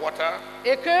bucket of water,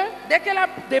 et que dès qu'elle a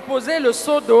déposé le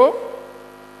seau d'eau,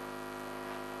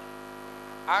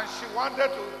 And she wanted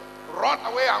to run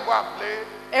away and go and play.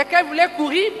 Et qu'elle voulait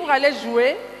courir pour aller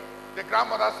jouer, The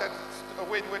grandmother said,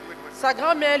 wait. sa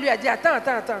grand-mère lui a dit, attends.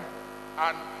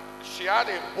 And she had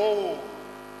a bowl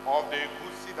of the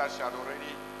goosey that she had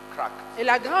already cracked. Et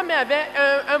la grand-mère avait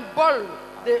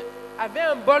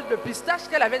un bol de pistache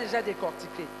qu'elle avait déjà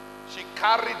décortiqué. She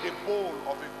carried the bowl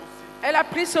of a goosey Elle a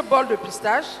pris ce bol de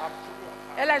pistache, and threw on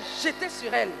her. elle a jeté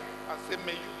sur elle And said,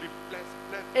 may you be blessed,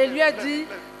 blessed. et lui a dit,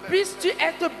 puisses-tu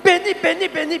être béni. Béni.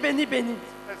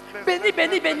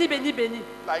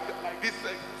 Like this,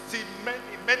 see, in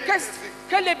many places.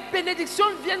 Que les bénédictions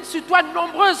viennent sur toi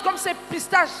nombreuses comme ces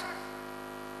pistaches.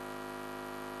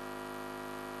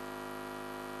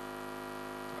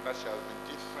 And that she has been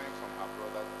different from her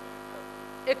brothers.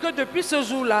 Et que depuis ce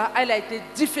jour-là, elle a été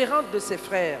différente de ses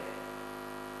frères.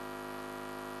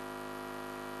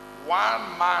 One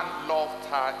man loved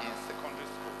her in secondary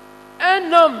school.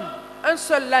 Un homme, un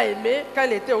seul l'a aimé quand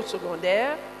elle était au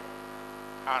secondaire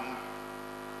And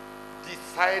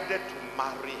decided to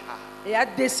marry her. et a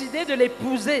décidé de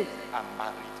l'épouser. And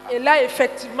married her. Et l'a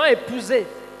effectivement épousée.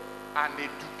 And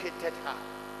educated her.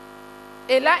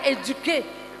 Et l'a éduquée.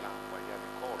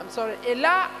 Et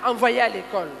l'a envoyée à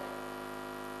l'école.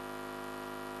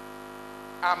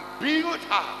 And built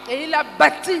her. Et il a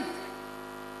bâti.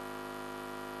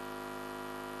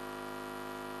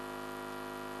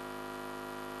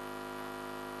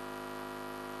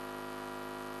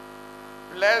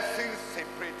 Blessings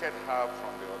separated her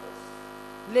from the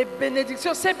others. Les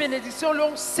bénédictions, ces bénédictions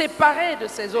l'ont séparée de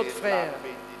ses autres C'est frères. la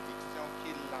bénédiction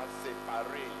qui l'a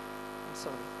séparée.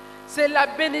 C'est la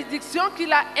bénédiction qui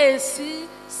l'a ainsi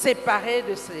séparée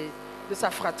de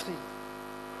sa fratrie.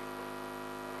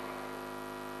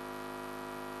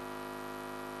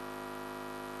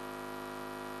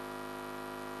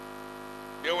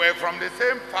 They were from the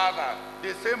same father,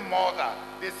 the same mother,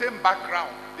 the same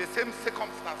background, the same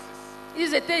circumstances.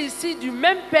 Ils étaient ici du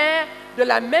même père, de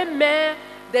la même mère,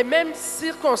 des mêmes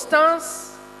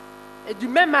circonstances et du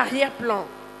même arrière-plan.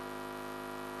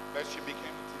 But she became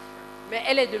different. Mais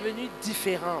elle est devenue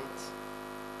différente.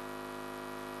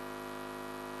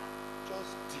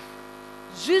 Just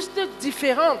different. Juste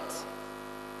différente.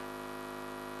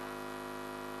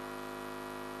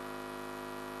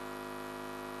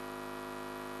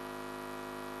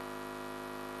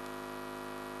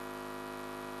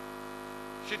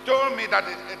 She told me that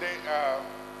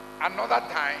another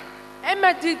time, Elle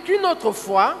m'a dit qu'une autre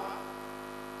fois,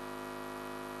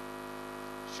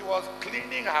 she was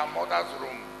cleaning her mother's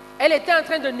room. elle était en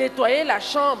train de nettoyer la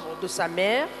chambre de sa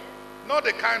mère. Not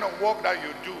the kind of work that you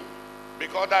do,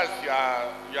 because that's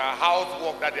your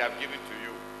housework that they have given to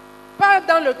you. Pas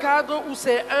dans le cadre où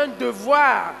c'est un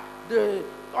devoir,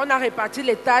 on a réparti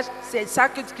les tâches, c'est ça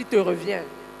qui te revient.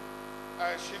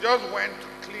 She just went to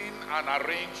clean and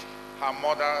arrange her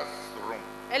mother's room.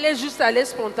 Elle est juste allée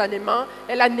spontanément,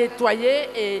 elle a nettoyé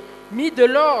et mis de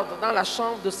l'ordre dans la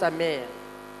chambre de sa mère.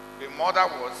 The mother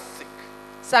was sick.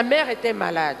 Sa mère était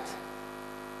malade.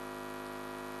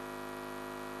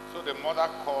 So the mother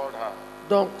called her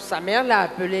Donc sa mère l'a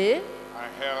appelée, and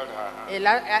held her hand elle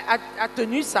a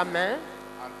tenu sa main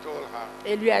and told her,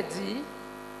 et lui a dit,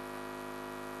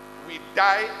 we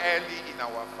die early in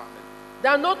our family.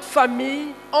 dans notre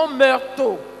famille, on meurt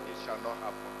tôt, It shall not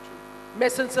happen to you. mais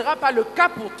ce ne sera pas le cas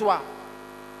pour toi.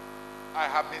 I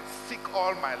have been sick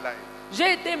all my life.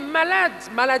 J'ai été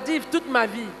maladive toute ma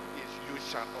vie. You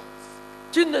shall not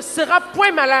Tu ne seras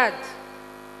point malade.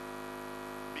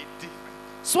 be different.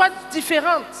 Sois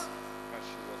différente. And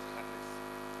she was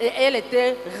harnessed. Et elle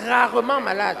était rarement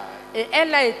malade. Et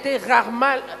elle a été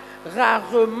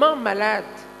rarement malade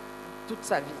toute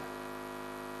sa vie.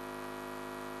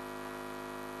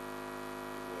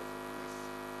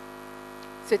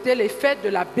 C'était l'effet de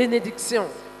la bénédiction.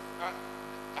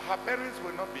 Her parents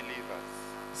were not believers.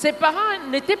 Ses parents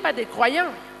n'étaient pas des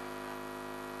croyants.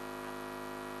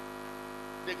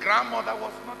 The grandmother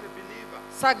was not a believer.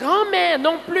 Sa grand-mère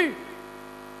non plus.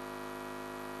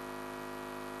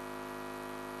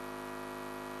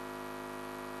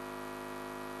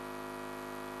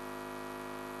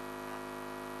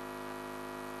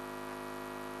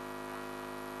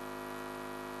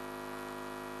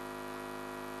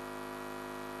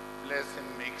 Blessing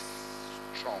makes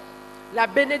strong. La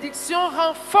bénédiction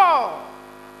rend fort.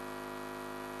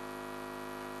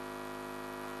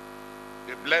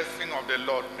 The blessing of the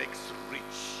Lord makes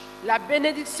rich. La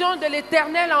bénédiction de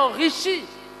l'Éternel enrichit.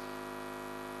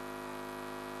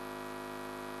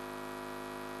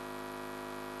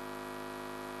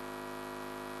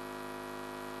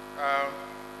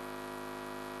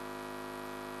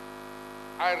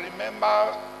 I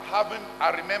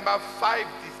remember 5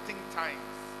 distinct times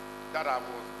that I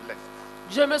was blessed.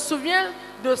 Je me souviens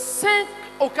de 5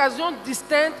 occasions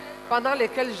distinctes pendant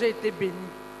lesquelles j'ai été béni.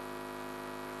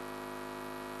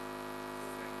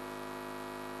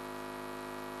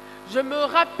 Je me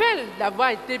rappelle d'avoir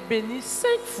été béni 5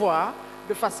 fois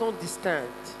de façon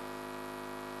distincte.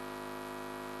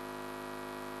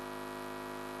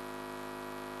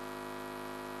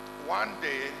 One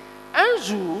day, Un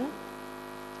jour,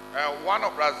 one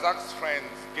of Razak's friends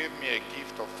gave me a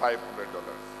gift of $500.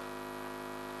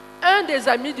 un des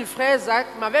amis du frère Zach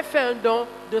m'avait fait un don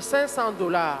de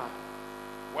 $500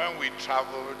 when we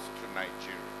traveled to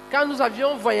Nigeria. quand nous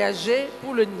avions voyagé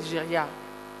pour le Nigeria.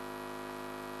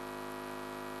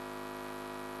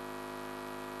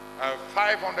 And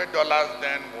 $500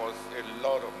 then was a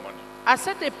lot of money. À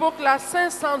cette époque-là,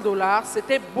 $500,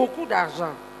 c'était beaucoup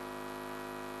d'argent.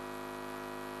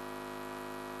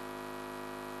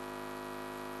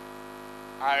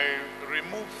 I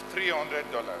removed $300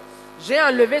 J'ai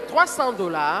enlevé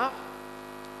 $300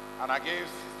 and I gave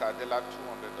Sister Adela $200.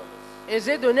 et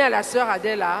j'ai donné à la sœur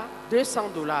Adela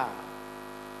 $200.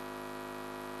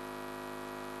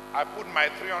 I put my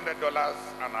 $300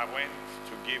 and I went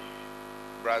to give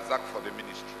Razak for the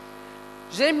ministry.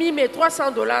 J'ai mis mes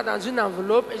 $300 dans une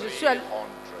enveloppe et je suis allé... 300.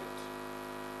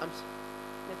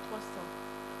 Mes 300.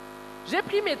 J'ai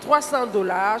pris mes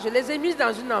 $300, je les ai mis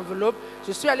dans une enveloppe,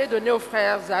 je suis allé donner au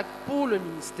frère Zach pour le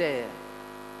ministère.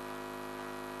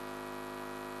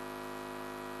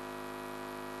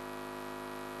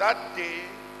 That day,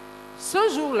 Ce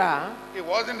jour-là, it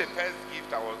wasn't the first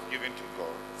gift I was giving to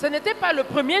God. ce n'était pas le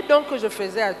premier don que je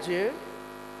faisais à Dieu,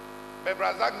 But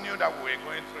Razak knew that we were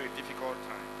going through a difficult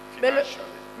time mais financially.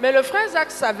 mais le frère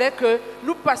Zach savait que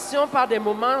nous passions par des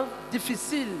moments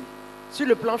difficiles sur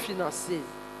le plan financier.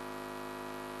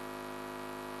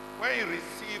 When he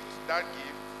received that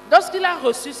gift, Lorsqu'il a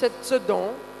reçu ce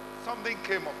don, something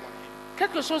came upon him.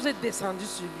 quelque chose est descendu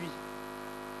sur lui.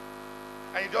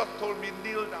 And he just told me,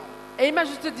 kneel down. Et il m'a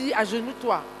juste dit,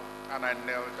 agenouille-toi. And I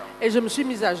knelt down. Et je me suis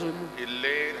mise à genoux. He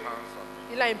laid hands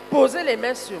on me. Il a imposé les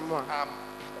mains sur moi. I'm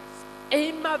Et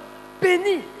il m'a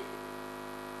béni.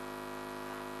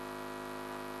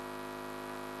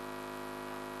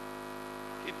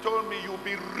 He told me, you'll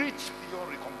be rich beyond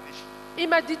recognition. Il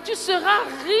m'a dit, tu seras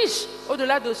riche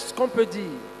au-delà de ce qu'on peut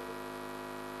dire.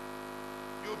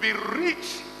 You'll be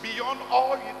rich beyond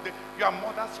all your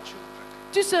mother's children.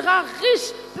 Tu seras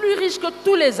riche, plus riche que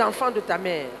tous les enfants de ta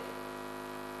mère.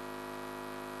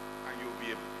 And you'll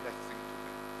be a blessing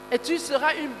to them. Et tu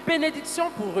seras une bénédiction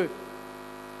pour eux.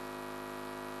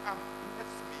 And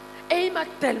bless me Et il m'a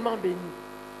tellement béni,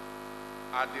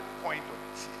 at the point of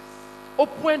tears. au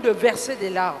point de verser des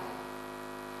larmes.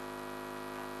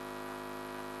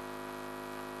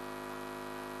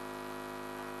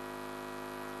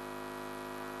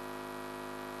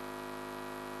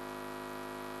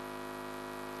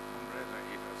 Brethren,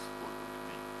 it has followed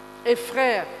me. Et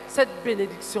frère, cette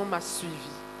bénédiction m'a suivi.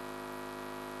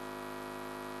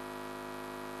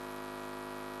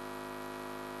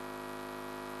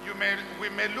 We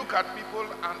may look at people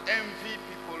and envy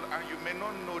people and you may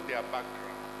not know their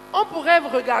background. On pourrait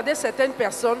regarder certaines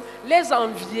personnes, les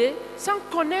envier sans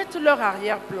connaître leur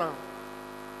arrière-plan.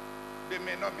 They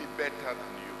may not be better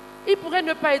than you. Ils pourraient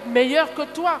ne pas être meilleurs que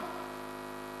toi.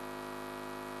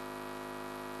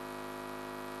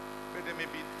 But there may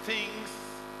be things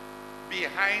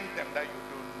behind them that you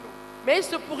don't know. Mais il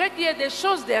se pourrait qu'il y ait des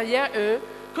choses derrière eux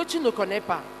que tu ne connais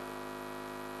pas.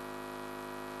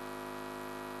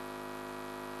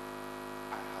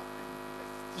 I have been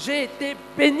blessed. J'ai été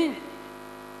béni.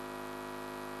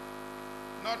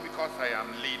 Not because I am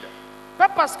leader, Pas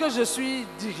parce que je suis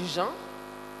dirigeant,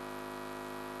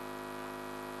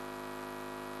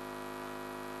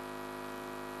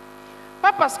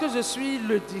 pas parce que je suis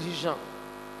le dirigeant,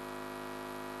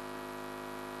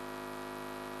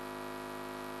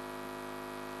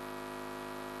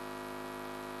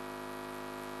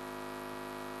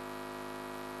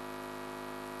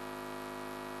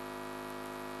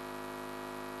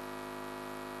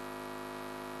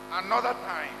 another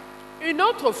time une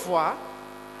autre fois,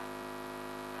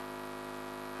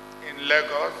 in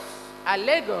Lagos, à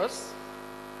Lagos,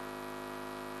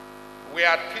 we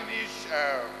had finished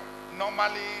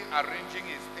normally arranging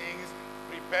his things,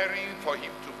 preparing for him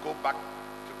to go back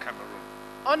to Cameroon.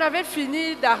 on avait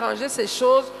fini d'arranger ces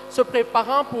choses, se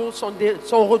préparant pour son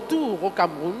retour au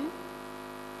Cameroun.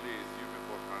 Please, you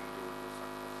people handle those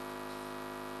acoustics.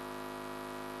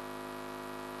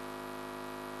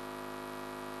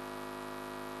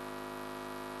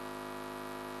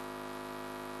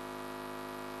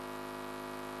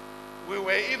 We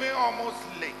were even almost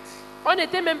late. On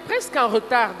était même presque en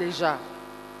retard déjà.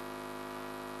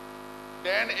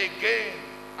 Then again,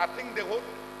 I think the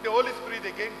Holy Spirit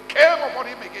again came upon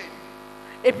him again.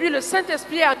 Et puis le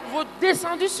Saint-Esprit est à nouveau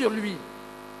descendu sur lui.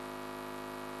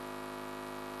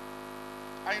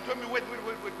 And he told me, wait.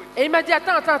 Et il m'a dit,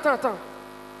 attends. He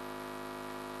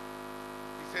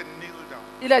said, kneel down.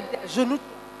 Il a dit, à genoux.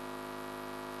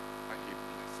 And he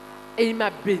blessed me. Et il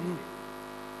m'a béni.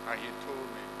 And he told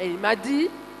me, Et il m'a dit,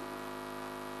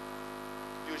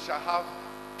 you shall have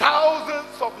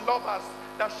thousands of lovers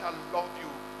that shall love you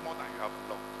more than you have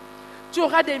loved me. tu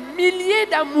auras des milliers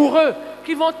d'amoureux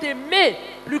qui vont t'aimer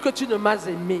plus que tu ne m'as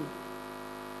aimé.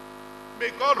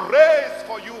 May God raise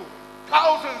for you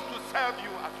thousands to serve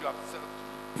you as you have served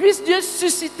me. Puisse Dieu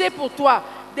susciter pour toi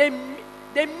des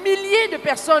milliers de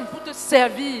personnes pour te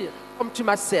servir comme tu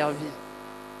m'as servi. And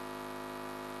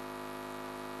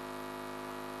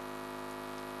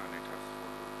it has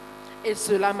followed. Et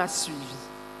cela m'a suivi.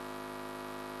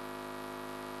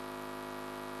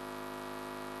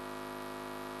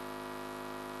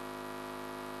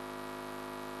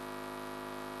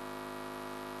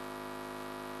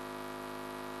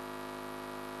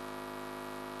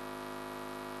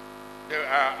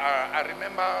 I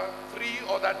remember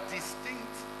 3 other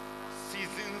distinct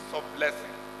seasons of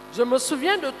blessing. Je me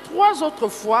souviens de 3 autres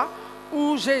fois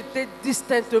où j'ai été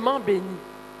distinctement béni.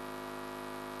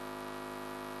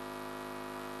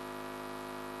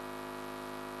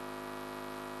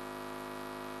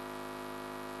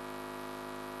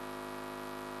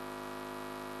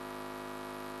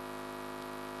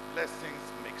 Blessings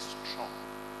make strong.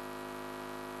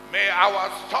 May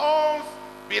our sons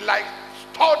be like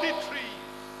sturdy trees.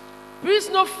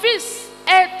 Puissent nos fils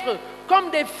être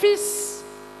comme des fils,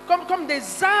 comme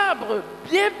des arbres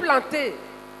bien plantés.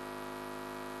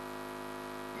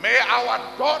 May our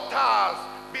daughters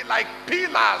be like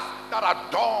pillars that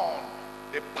adorn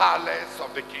the palace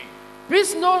of the king.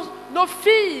 Puissent nos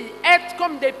filles être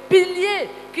comme des piliers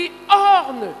qui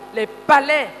ornent les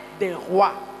palais des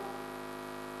rois.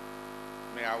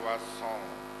 May our sons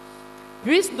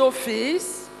Puissent nos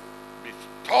fils be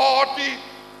sturdy,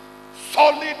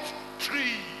 solid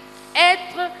trees.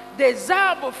 être des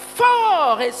arbres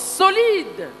forts et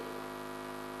solides.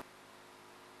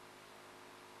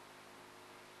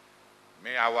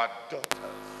 May our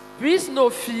daughters Puissent nos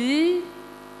filles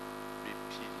be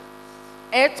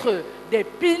pillars être des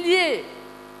piliers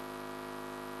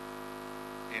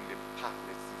in the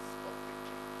palaces of the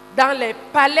king. dans les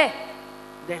palais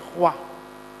des rois.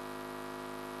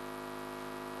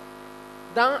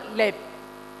 Dans les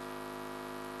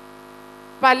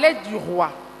palais du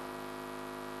roi.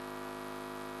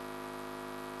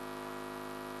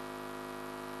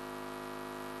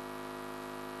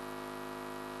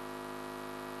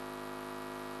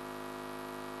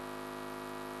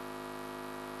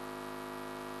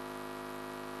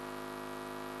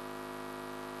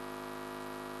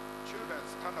 Children,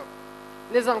 stand up.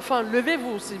 Les enfants,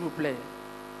 levez-vous s'il vous plaît.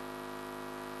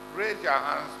 Raise your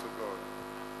hands to God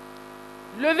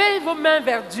Levez vos mains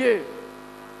vers Dieu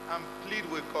and plead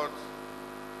with God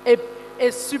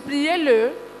et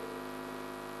suppliez-le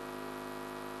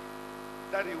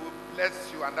that He will bless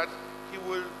you and that He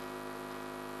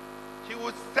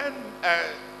will send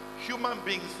human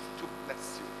beings to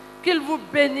bless you. qu'il vous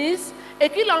bénisse et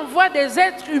qu'il envoie des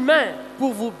êtres humains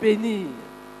pour vous bénir.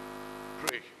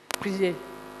 Pray. Priez.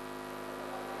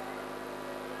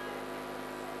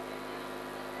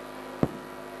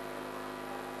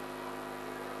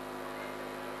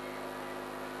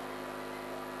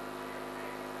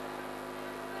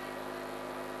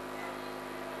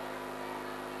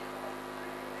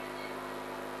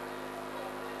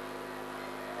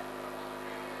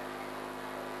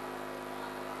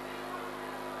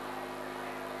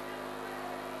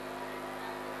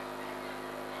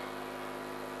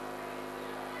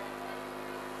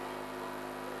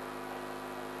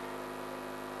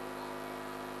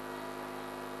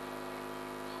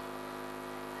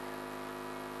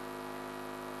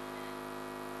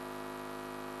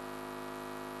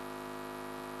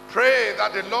 Pray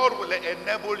that the Lord will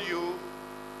enable you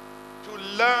to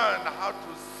learn how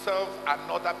to serve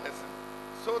another person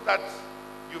so that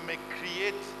you may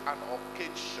create an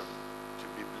occasion to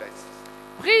be blessed.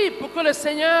 Prie pour que le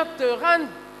Seigneur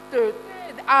t'aide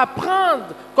à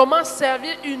apprendre comment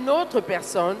servir une autre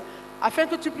personne afin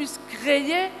que tu puisses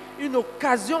créer une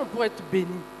occasion pour être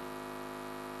béni.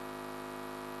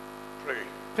 Pray.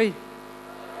 Prie.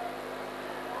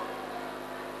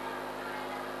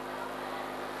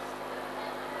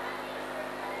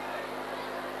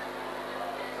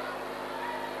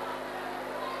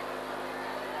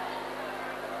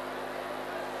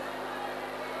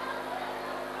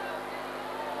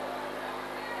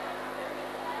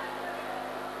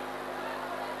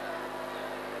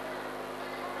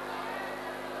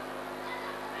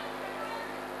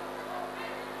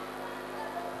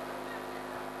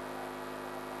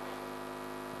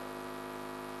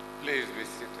 Please be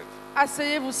seated.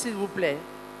 Asseyez-vous s'il vous plaît.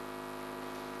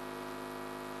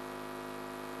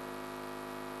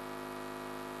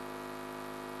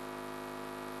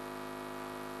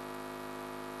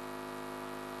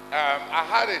 I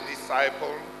had a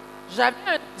disciple, J'avais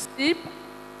un disciple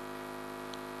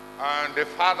and the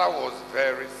father was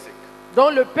very sick. dont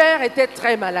le père était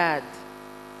très malade.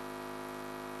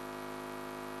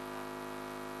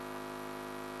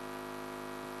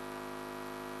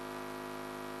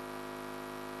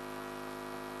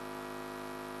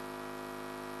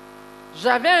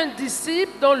 J'avais un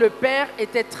disciple dont le père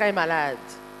était très malade.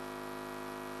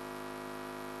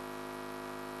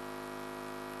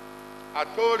 I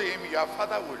told him, your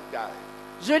father will die.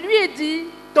 Je lui ai dit,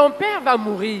 ton père va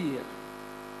mourir.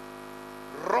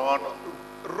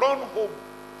 Run home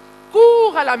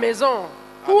Cours à la maison,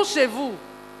 cours chez vous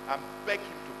and beg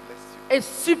him to bless you et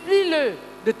supplie-le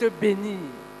de te bénir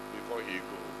before he goes.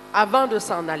 avant de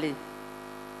s'en aller.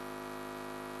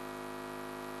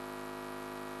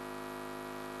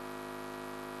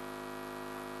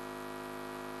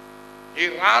 He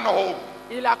ran home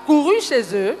Il a couru chez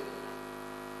eux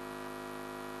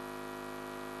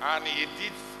and he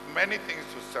did many things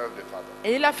to serve the father.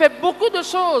 et il a fait beaucoup de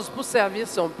choses pour servir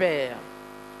son père.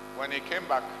 When he came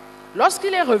back,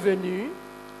 Lorsqu'il est revenu,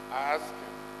 I asked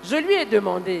him, je lui ai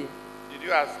demandé, did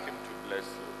you ask him to bless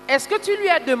you? est-ce que tu lui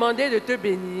as demandé de te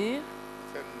bénir?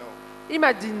 He said, no. Il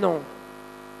m'a dit non.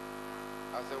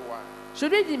 I said, why? Je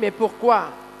lui ai dit, mais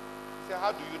pourquoi? He said,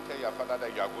 how do you tell your father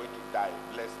that you are going to die?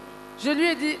 Bless me. Je lui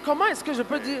ai dit, comment est-ce que je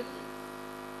peux dire?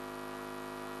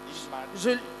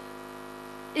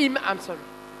 I'm sorry.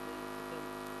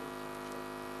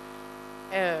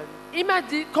 Il m'a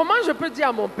dit, comment je peux dire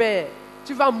à mon père,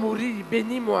 tu vas mourir,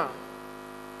 bénis-moi.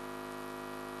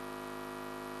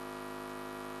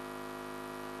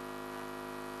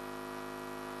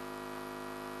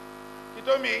 He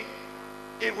told me,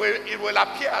 it will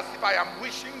appear as if I am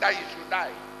wishing that he should die.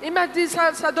 Il m'a dit,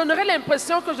 ça donnerait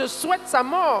l'impression que je souhaite sa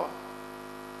mort.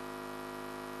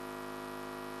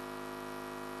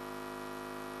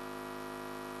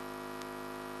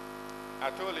 I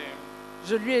told him,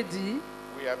 Je lui ai dit,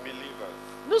 we are believers.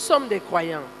 nous sommes des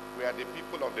croyants. We are the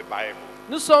people of the Bible.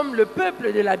 Nous sommes le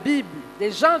peuple de la Bible,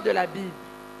 des gens de la Bible.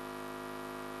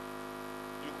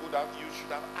 You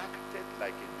should have acted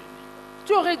like a believer.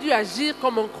 Tu aurais dû agir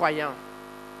comme un croyant.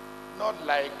 Not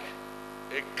like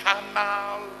a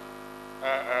carnal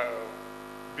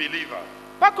believer.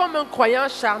 Pas comme un croyant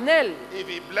charnel. If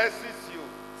he blesses you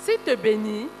S'il te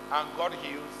bénit and God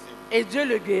heals him, et Dieu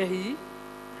le guérit,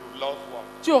 you've lost what?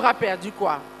 tu auras perdu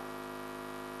quoi?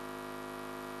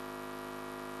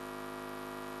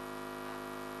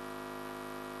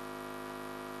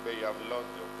 But you have lost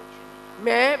the opportunity.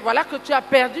 Mais voilà que tu as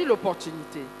perdu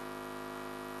l'opportunité.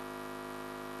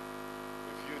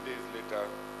 A few days later,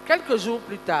 Quelques jours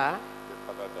plus tard, the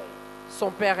father died.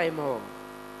 son père est mort.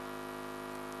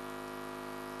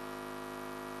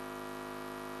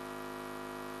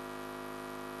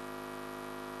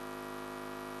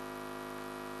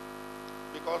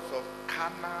 Because of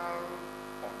carnal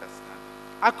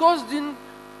understanding. À cause d'une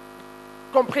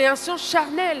compréhension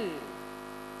charnelle.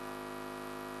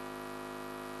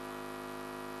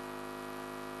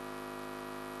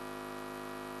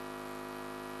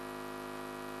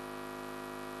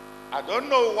 I don't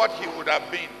know what he would have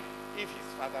been if his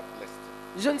father blessed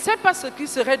him. Je ne sais pas ce qu'il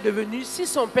serait devenu si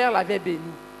son père l'avait béni.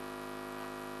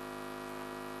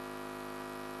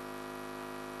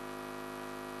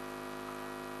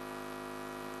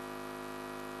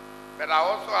 But I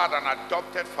also had an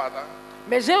adopted father.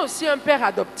 Mais j'ai aussi un père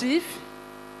adoptif.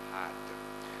 Had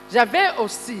J'avais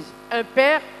aussi un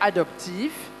père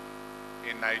adoptif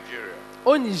in Nigeria.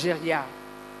 au Nigeria.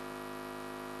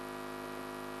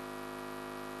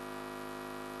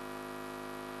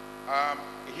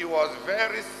 He was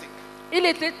very sick. Il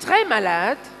était très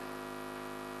malade,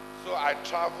 So I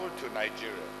traveled to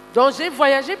Nigeria donc j'ai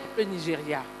voyagé pour le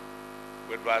Nigeria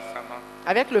with Brasama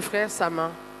avec le frère Sama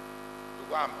to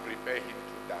go and prepare him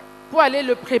to die. pour aller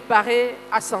le préparer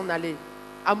à s'en aller,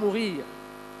 à mourir.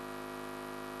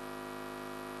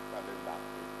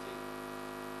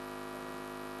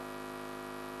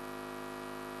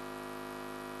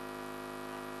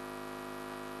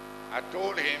 I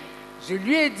told him Je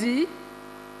lui ai dit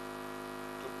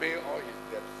to pay all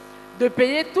his debts. de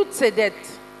payer toutes ses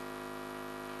dettes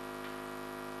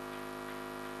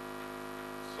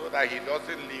So that he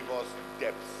doesn't leave us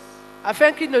debts.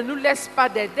 afin qu'il ne nous laisse pas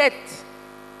des dettes.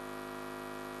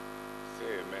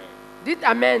 Say amen. Dites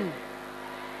Amen.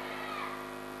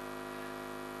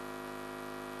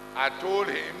 I told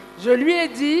him Je lui ai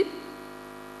dit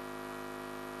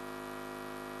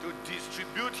to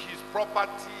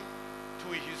property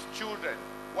to his children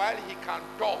while he can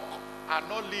talk and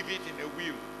not leave it in a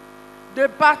will. De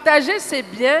partager ses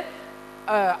biens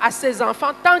à ses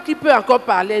enfants tant qu'il peut encore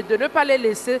parler, de ne pas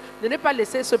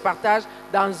laisser ce partage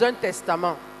dans un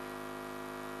testament.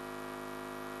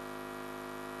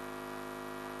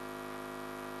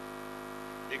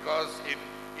 Because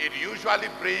it usually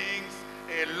brings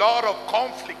a lot of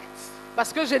conflicts.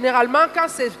 Parce que généralement, quand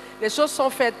les choses sont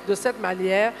faites de cette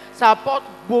manière, ça apporte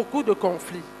beaucoup de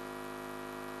conflits.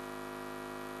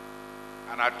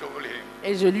 And I told him,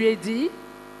 Et je lui ai dit,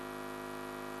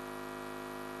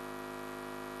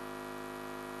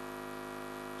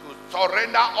 to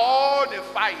surrender all the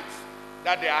fights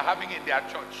that they are having in their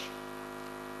church.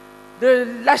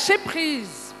 de lâcher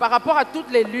prise par rapport à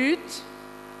toutes les luttes,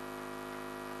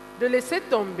 de laisser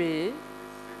tomber.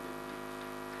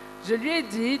 Je lui ai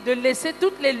dit de laisser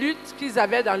toutes les luttes qu'ils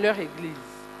avaient dans leur église.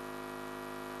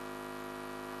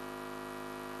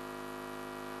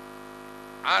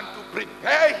 And to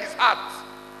prepare his heart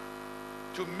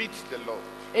to meet the Lord.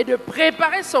 Et de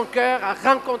préparer son cœur à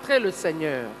rencontrer le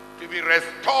Seigneur. To be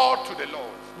restored to the Lord.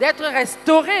 D'être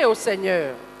restauré au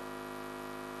Seigneur.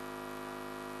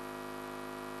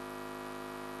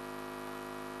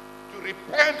 To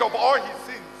repent of all his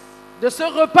sins. De se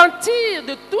repentir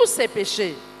de tous ses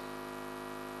péchés.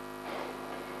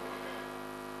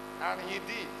 And he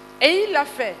did. Et il l'a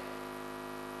fait.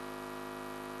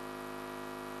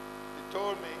 He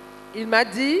told me Il m'a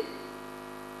dit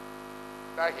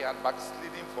that he had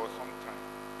backslidden for some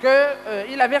time.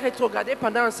 qu'il avait rétrogradé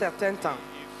pendant un certain temps.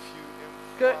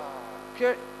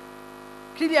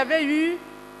 Qu'il y avait eu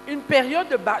une période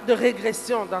de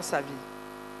régression dans sa vie.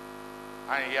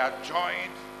 And he had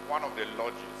joined one of the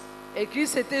lodges. Et qu'il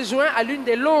s'était joint à l'une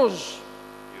des loges.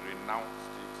 He renounced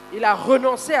it. Il a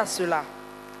renoncé à cela.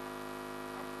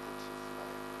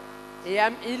 Et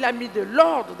il a mis de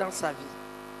l'ordre dans sa vie.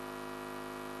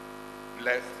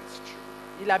 Blessed his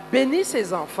children. Il a béni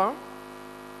ses enfants.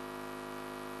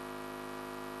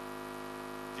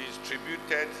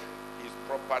 Distributed his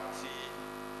property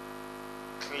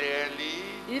clearly.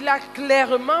 Il a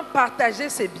clairement partagé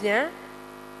ses biens.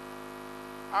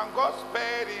 And God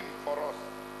spared him for us.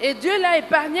 Et Dieu l'a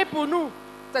épargné pour nous.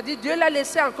 C'est-à-dire Dieu l'a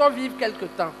laissé encore vivre quelque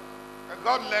temps. And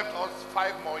God left us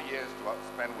 5 more years to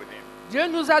spend with him. Dieu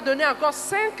nous a donné encore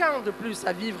 5 ans de plus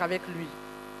à vivre avec lui.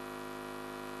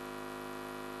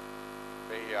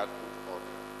 But he had put order.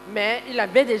 Mais il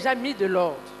avait déjà mis de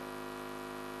l'ordre.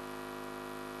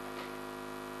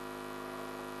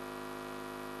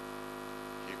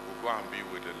 He could go and be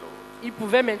with the Lord. Il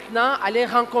pouvait maintenant aller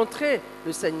rencontrer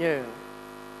le Seigneur.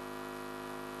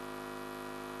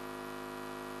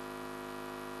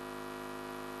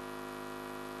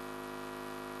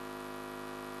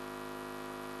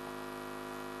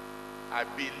 I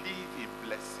believe in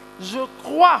blessing. Je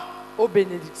crois aux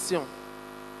bénédictions.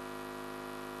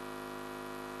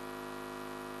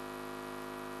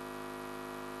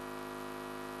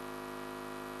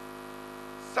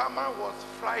 Sama was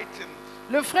frightened.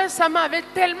 Le frère Sama avait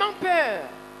tellement peur.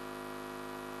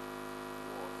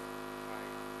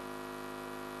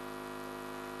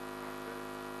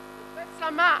 Le frère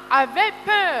Sama avait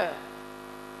peur.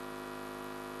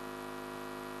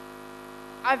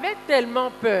 Avait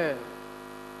tellement peur.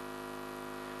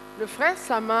 Le frère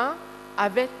Sama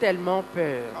avait tellement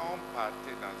peur. Quand on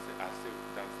partait dans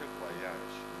ce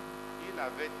voyage, il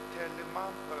avait tellement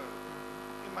peur.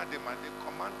 Il m'a demandé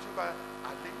comment tu vas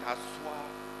aller t'asseoir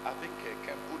avec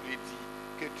quelqu'un pour lui dire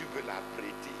que tu veux la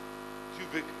prêter. Tu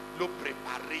veux le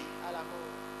préparer À la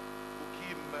mort. pour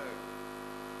qu'il meure.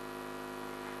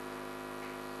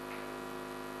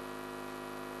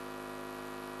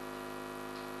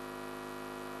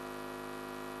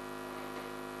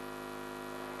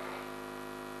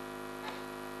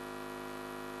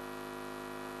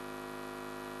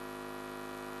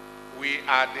 We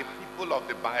are the people of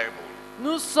the Bible.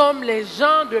 Nous sommes les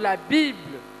gens de la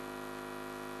Bible.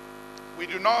 We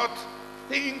do not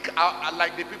think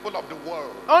like the people of the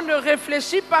world. On ne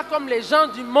réfléchit pas comme les gens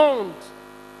du monde.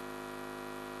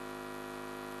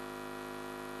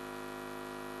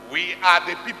 We are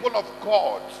the people of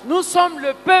God. Nous sommes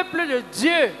le peuple de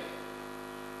Dieu.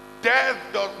 Death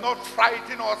does not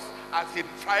frighten us as it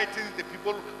frightens the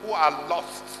people who are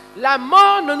lost. La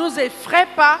mort ne nous effraie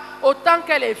pas autant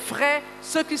qu'elle effraie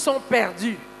ceux qui sont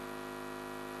perdus.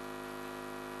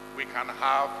 We can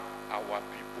have our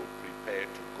people prepared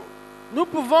to go. Nous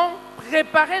pouvons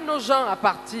préparer nos gens à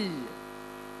partir.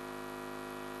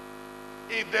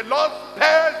 If the Lord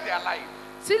spares their life,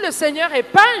 Si le Seigneur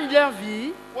épargne leur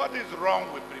vie, what is wrong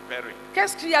with preparing?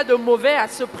 qu'est-ce qu'il y a de mauvais à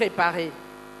se préparer?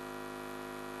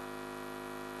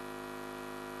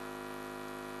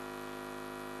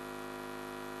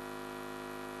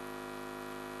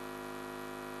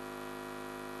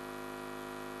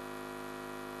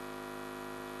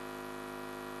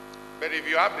 But if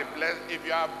you are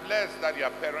blessed that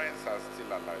your parents are still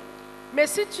alive, Mais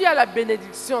si tu as la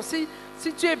bénédiction, si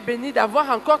tu es béni d'avoir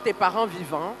encore tes parents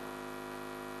vivants,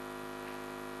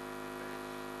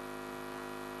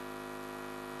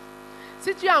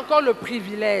 si tu as encore le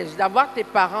privilège d'avoir tes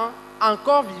parents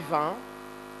encore vivants,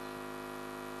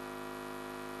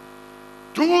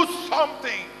 do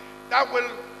something that will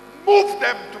move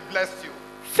them to bless you.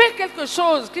 fais quelque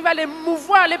chose qui va les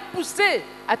mouvoir, les pousser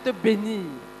à te bénir.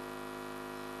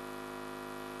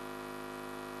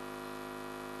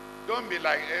 Don't be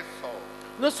like Esau.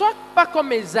 Ne sois pas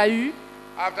comme Ésaü,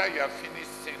 After you have finished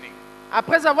sinning,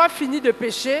 après avoir fini de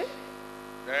pécher,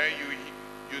 then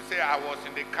you say, I was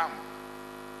in the camp.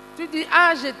 tu dis,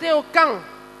 ah, j'étais au camp,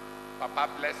 Papa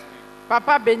bless me.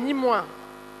 papa bénis-moi.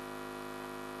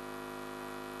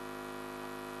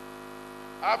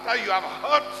 After you have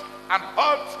hurt and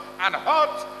hurt and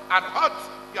hurt and hurt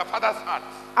your father's heart,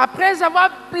 Après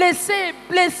avoir blessé,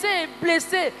 blessé,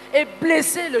 blessé et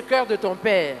blessé le cœur de ton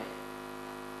père,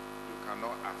 you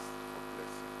cannot ask for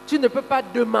blessing. tu ne peux pas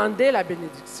demander la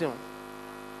bénédiction.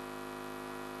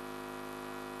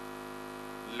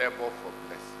 Labor for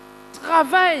blessing.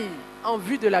 Travaille en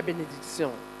vue de la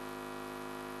bénédiction.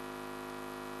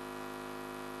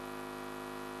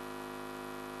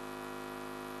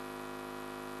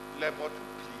 Labor to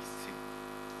please him.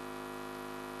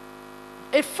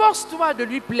 Efforce-toi de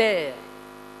lui plaire.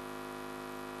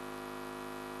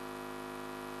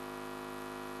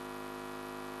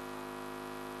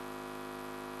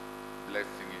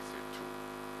 Blessing is a tool.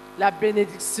 La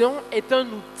bénédiction est un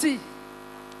outil,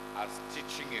 As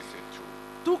teaching is a tool.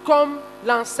 tout comme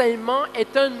l'enseignement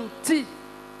est un outil,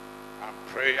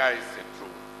 And prayer is a tool.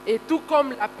 et tout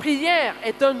comme la prière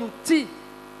est un outil.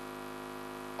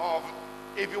 Of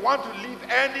if you want to leave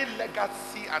any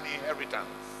legacy and inheritance,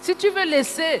 Si tu veux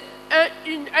laisser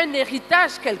un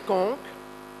héritage quelconque,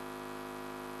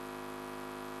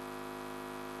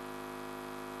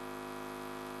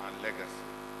 and legacy,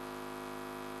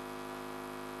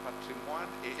 patrimoine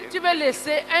si et tu veux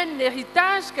laisser un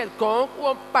héritage quelconque ou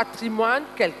un patrimoine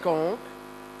quelconque,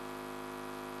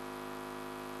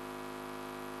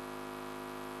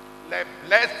 let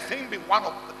blessing be one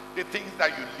of the things that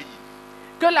you leave.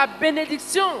 que la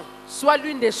bénédiction soit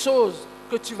l'une des choses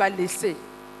que tu vas laisser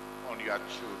On your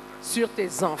children. sur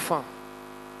tes enfants.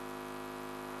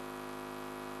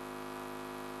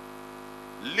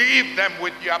 Leave them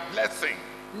with your blessing.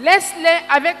 Laisse-les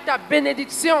avec ta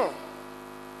bénédiction.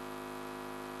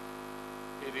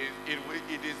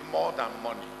 It is more than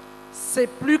money. C'est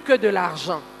plus que de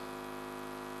l'argent.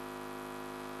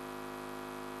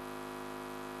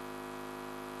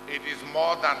 It is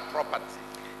more than property.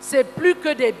 C'est plus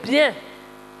que des biens.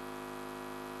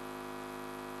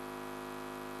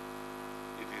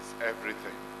 It is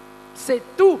everything. C'est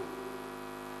tout.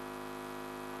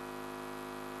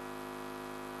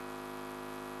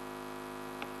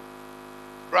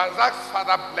 Razak's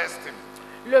father blessed him.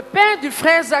 Le père du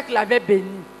frère Zach l'avait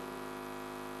béni.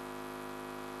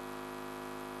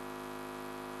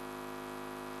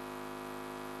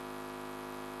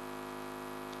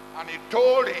 And he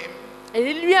told him,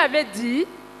 Et il lui avait dit,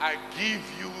 I give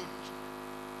you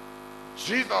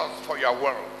Jesus for your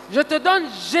wealth. je te donne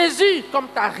Jésus comme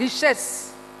ta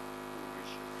richesse.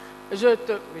 Oui,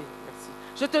 merci.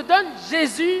 Je te donne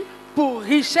Jésus pour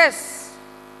richesse.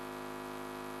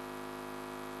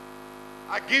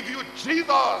 I give you Jesus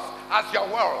as your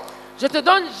wealth. Je te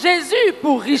donne Jésus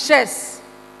pour richesse.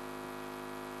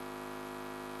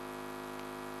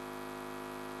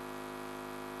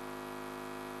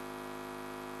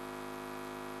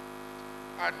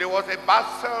 And there was a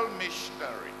Basel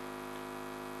missionary.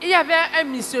 Il y avait un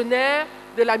missionnaire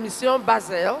de la mission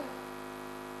Basel.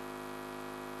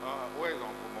 Where is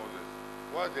Uncle Moses?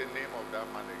 What's the name of that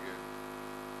man again?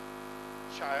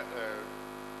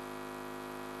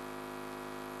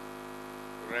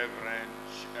 Reverend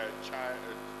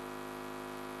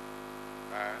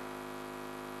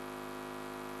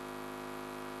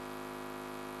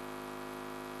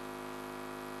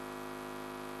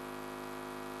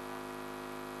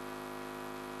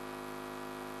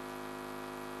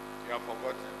you have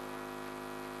forgotten.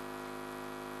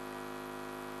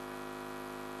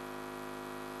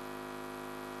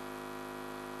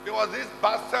 There was this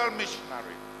Basel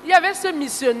missionary. Il y avait ce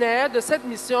missionnaire de cette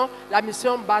mission, la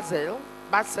mission Basel,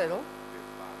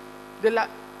 de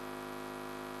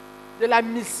la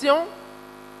mission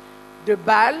de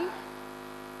Bâle.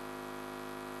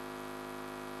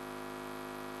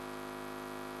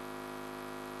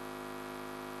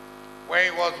 When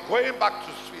he was going back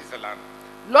to Switzerland,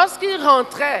 Lorsqu'il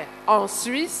rentrait en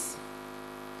Suisse,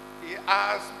 he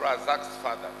asked Razak's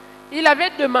father, Il avait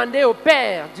demandé au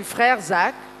père du frère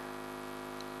Zach,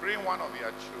 bring one of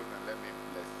your children, let me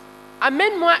bless.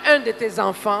 amène-moi un de tes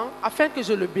enfants afin que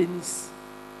je le bénisse.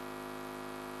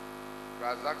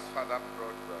 Razak's father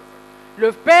brought Razak.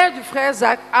 Le père du frère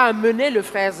Zach a amené le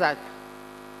frère Zach.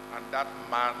 And that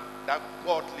man, that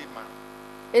godly man,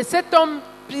 Et cet homme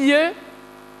pieux,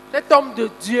 cet homme de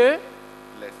Dieu,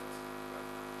 blessed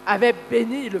avait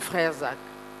béni le frère Zach.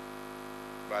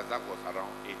 Razak. Razak was around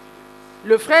 8 years.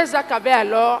 Le frère Zach avait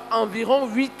alors environ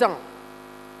 8 ans.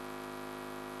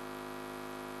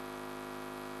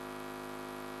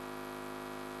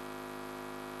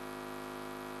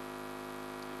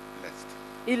 Blessed.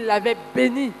 Il l'avait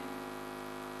béni.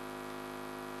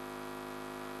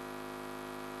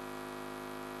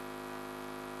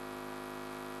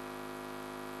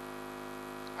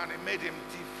 And it made him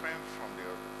different from the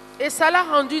others. Et ça l'a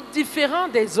rendu différent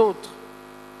des autres.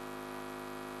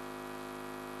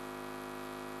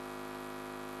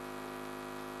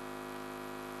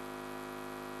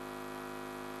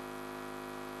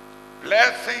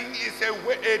 Blessing is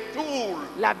a tool.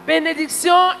 La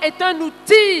bénédiction est un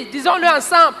outil. Disons-le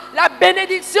ensemble. La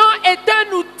bénédiction est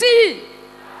un outil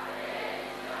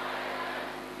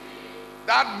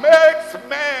That makes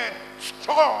men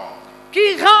strong.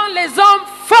 qui rend les hommes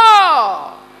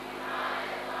forts.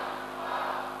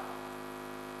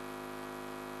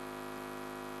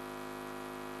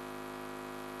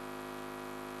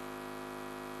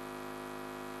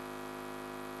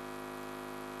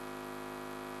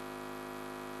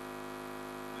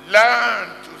 Learn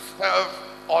to serve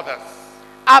others.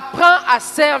 Apprends à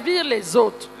servir les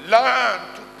autres. Learn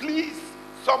to please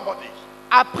somebody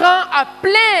Apprends à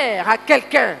plaire à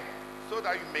quelqu'un. so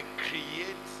that you may create.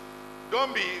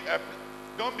 Don't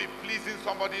be pleasing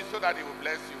somebody so that he will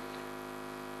bless you.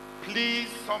 Please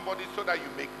somebody so that you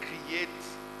may create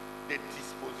the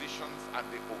dispositions and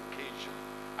the occasion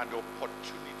and the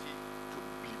opportunity to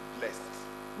be blessed.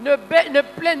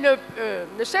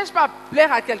 Ne cherche pas à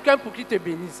plaire à quelqu'un pour qu'il te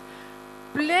bénisse.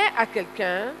 Plaire à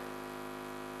quelqu'un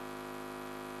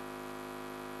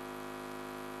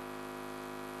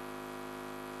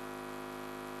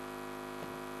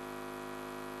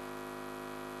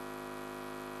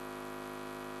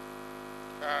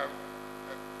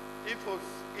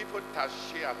Il faut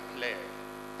tâcher à plaire.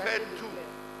 Fais tout.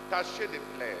 Tâchez de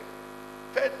plaire.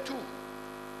 Fais tout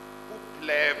pour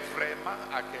plaire vraiment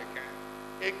à quelqu'un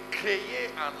et créer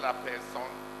en la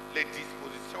personne les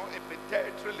dispositions et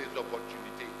peut-être les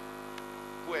opportunités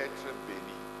pour être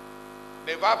béni.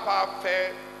 Ne va pas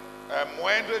faire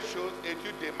moindre chose et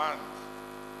tu demandes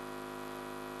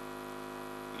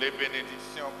les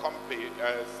bénédictions comme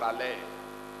salaire.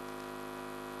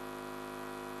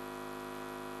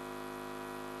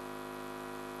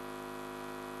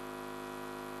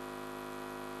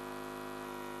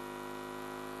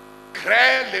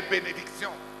 Crée les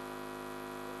bénédictions.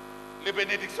 Les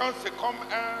bénédictions, c'est comme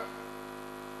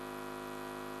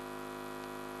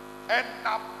un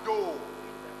nappe d'eau.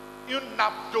 Une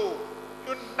nappe d'eau.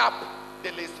 Une nappe de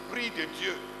l'Esprit de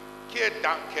Dieu qui est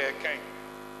dans quelqu'un.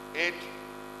 Et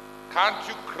quand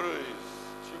tu creuses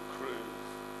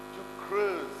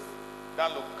dans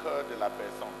le cœur de la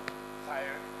personne,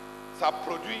 ça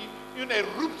produit une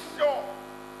éruption.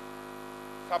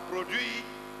 Ça produit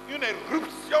une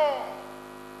éruption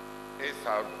et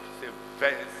ça se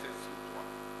verse sur toi.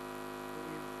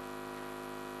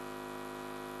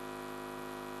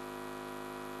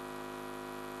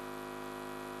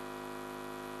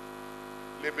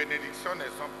 Les bénédictions ne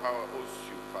sont pas aux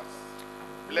surfaces.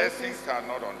 Blessings are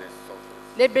not on the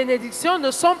surface. Les bénédictions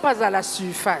ne sont pas à la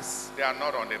surface. They are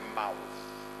not on the mouth.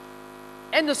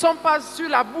 Elles ne sont pas sur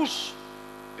la bouche.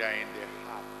 They are in the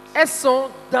heart. Elles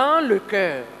sont dans le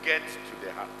cœur. Get to the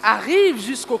heart. Arrive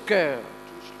jusqu'au cœur.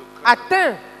 Touche le cœur.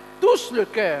 Atteint, touche le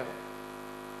cœur.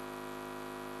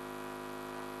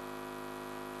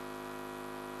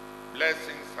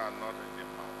 Blessings are not in the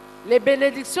mouth. Les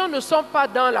bénédictions ne sont pas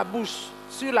dans la bouche,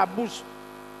 sur la bouche,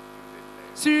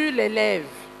 sur les lèvres.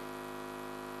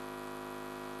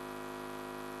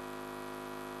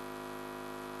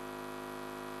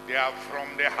 They are from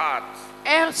the heart.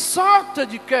 Elles sortent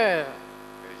du cœur.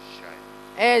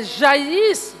 Elles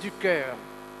jaillissent du cœur.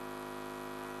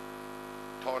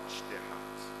 Touch the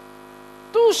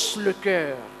heart. Touche le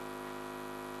cœur.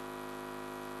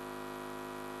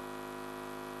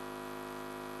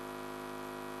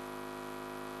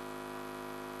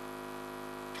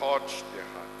 Touch the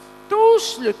heart.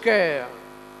 Touche le cœur.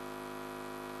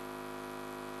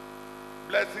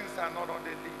 Blessings are not on the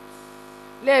lips.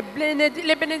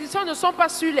 Les bénédictions ne sont pas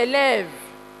sur les lèvres.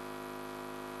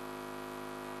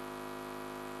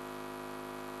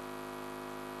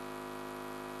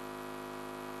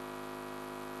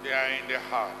 They are in the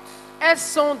heart. Elles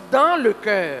sont dans le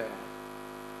cœur.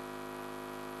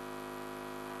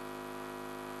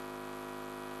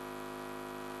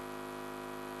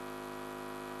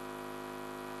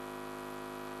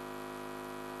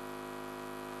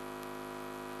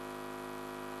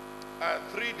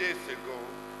 3 days ago,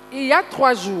 Il y a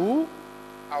 3 jours,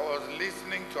 I was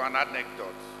listening to an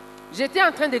anecdote j'étais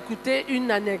en train d'écouter une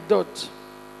anecdote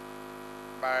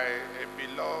by a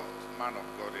beloved man of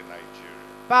God in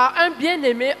Nigeria. par un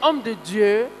bien-aimé homme de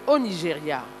Dieu au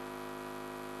Nigeria.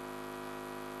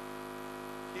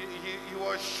 He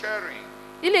was sharing,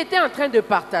 Il était en train de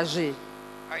partager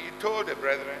and he told the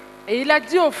brethren, et il a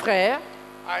dit aux frères,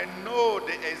 I know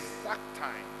the exact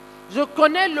time je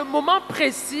connais le moment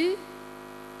précis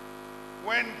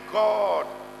when God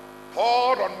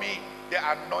poured on me the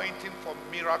anointing for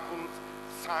miracles,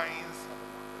 signs,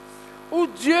 où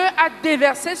Dieu a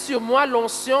déversé sur moi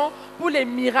l'onction pour les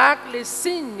miracles, les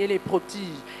signes et les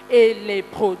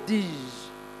prodiges.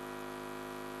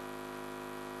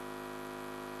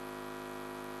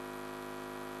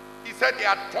 He said he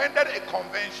attended a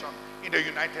convention in the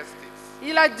United States.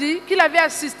 Il a dit qu'il avait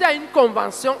assisté à une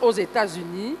convention aux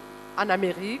États-Unis, en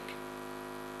Amérique,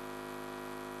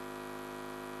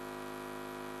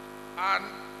 And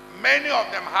many of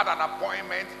them had an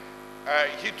appointment.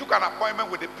 He took an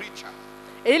appointment with the preacher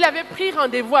et il avait pris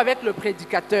rendez-vous avec le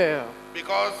prédicateur.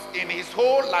 because in his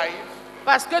whole life,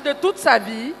 Parce que de toute sa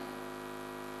vie,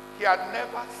 he had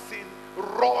never seen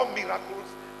raw miracles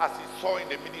as he saw in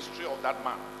the ministry of that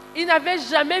man. il n'avait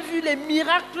jamais vu les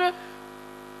miracles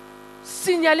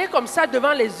signalés comme ça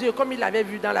devant les yeux, comme il l'avait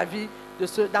vu dans la vie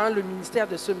dans le ministère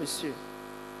de ce monsieur.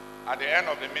 At the end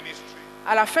of the ministry,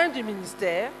 À la fin du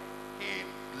ministère, he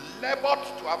labored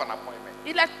to have an appointment.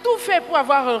 il a tout fait pour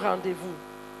avoir un rendez-vous.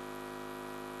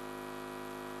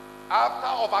 After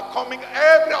overcoming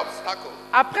every obstacle,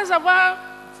 Après avoir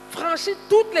franchi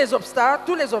tous les obstacles,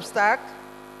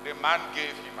 the man gave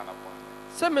him an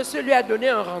appointment. ce monsieur lui a donné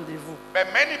un rendez-vous. But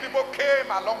many people came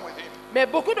along with him. Mais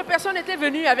beaucoup de personnes étaient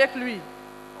venues avec lui.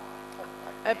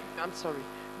 I'm sorry.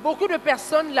 Beaucoup de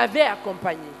personnes l'avaient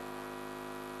accompagné.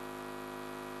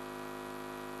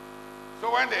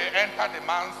 So when they entered the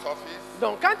man's office,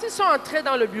 Donc, quand ils sont entrés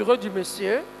dans le bureau du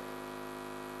monsieur,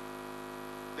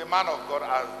 the man of God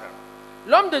asked them,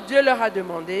 l'homme de Dieu leur a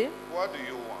demandé, what do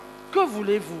you want? que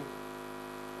voulez-vous?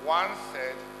 One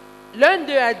said, L'un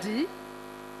d'eux a dit,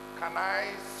 can I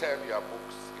sell your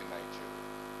books in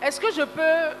Nigeria? est-ce que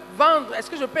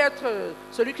je peux être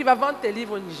celui qui va vendre tes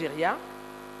livres au Nigeria?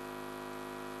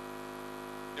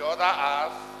 The other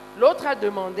asked, L'autre a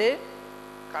demandé,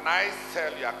 can I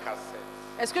sell your cassettes?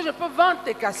 est-ce que je peux vendre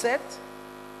tes cassettes?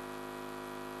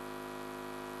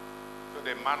 So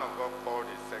the man of God called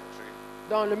his secretary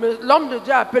Donc, l'homme de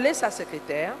Dieu a appelé sa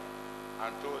secrétaire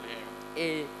and told him,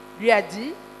 et lui a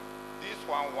dit, this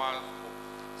one wants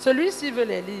books, celui-ci veut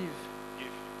les livres, give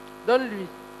him. donne-lui.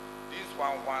 This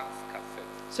one wants cassettes,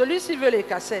 Celui-ci veut les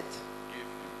cassettes, give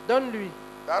him. donne-lui.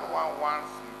 That one wants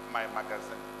my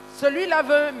magazine, Celui-là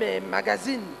veut mes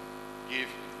magazines, give him.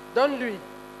 donne-lui.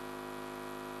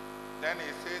 Then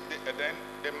he said, then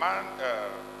the man,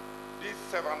 this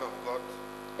servant of God,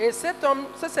 Et cet homme,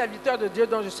 ce serviteur de Dieu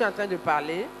dont je suis en train de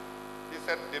parler, he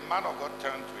said, the man of God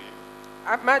turned to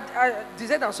him.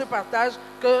 disait dans ce partage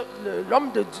que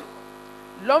l'homme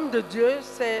de Dieu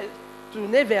s'est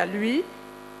tourné vers lui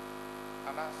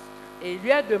And asked him, et il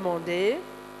lui a demandé,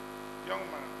 young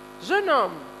man, jeune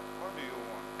homme, what do you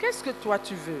want? qu'est-ce que toi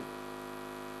tu veux?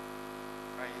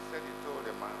 And he said, he told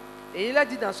the man, Et il a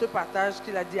dit dans ce partage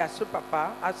qu'il a dit à ce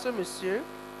papa, à ce monsieur,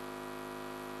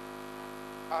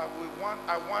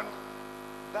 I want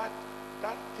that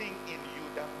thing in you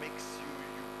that makes you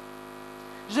you.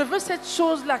 je veux cette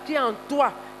chose-là qui est en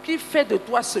toi, qui fait de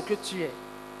toi ce que tu es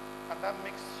And that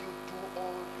makes you do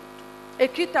all you et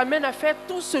qui t'amène à faire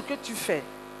tout ce que tu fais.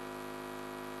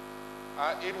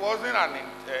 do. It wasn't an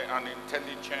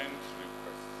intelligent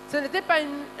request. Ce n'était pas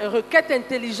une requête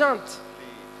intelligente,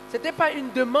 ce n'était pas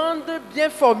une demande bien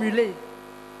formulée.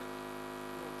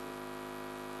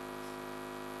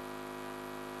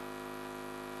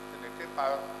 Ce n'était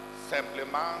pas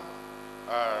simplement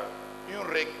une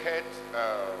requête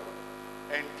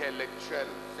intellectuelle.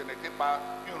 Ce n'était pas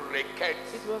une requête.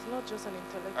 It was not just an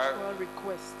intellectual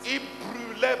request. Il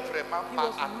brûlait vraiment He par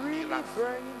was really admiration.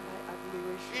 burning by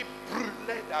admiration. Il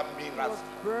brûlait He was d'admiration.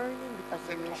 burning with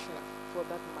admiration for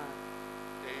that man.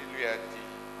 Et il lui a dit,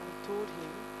 And he told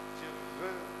him, je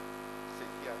veux ce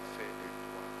qui a fait de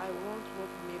toi. I want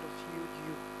what made of you,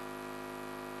 you.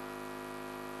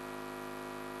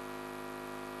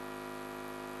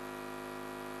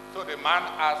 So the man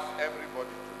asked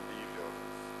everybody to leave the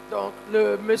office. Donc,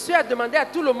 le monsieur a demandé à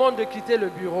tout le monde de quitter le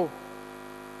bureau.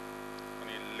 And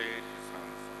he laid his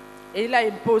hands on him. Et il a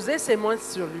imposé ses mains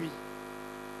sur lui.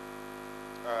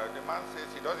 The man says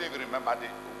he doesn't even remember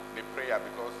the prayer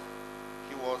because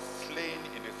he was slain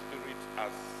in the spirit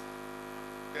as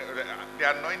the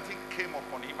anointing came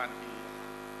upon him and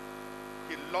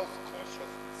he lost consciousness.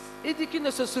 Il dit qu'il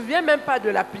ne se souvient même pas de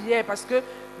la prière parce que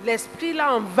l'esprit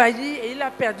l'a envahi et il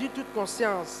a perdu toute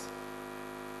conscience.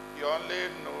 He only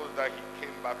knows that he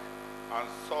came back and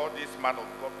saw this man of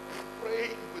God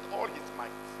praying with all his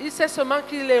might. Il sait seulement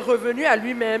qu'il est revenu à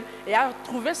lui-même et a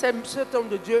trouvé cet homme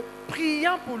de Dieu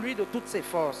priant pour lui de toutes ses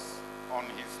forces. On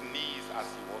his knees as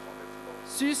he was on the floor.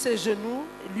 Sur ses genoux,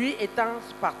 lui étant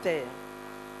par terre.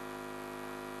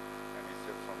 And he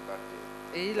said from that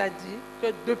day, Et il a dit que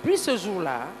depuis ce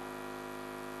jour-là,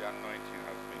 the anointing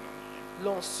has been on him.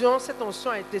 l'onction, cette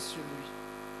onction a été sur lui.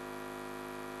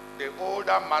 The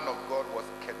older man of God was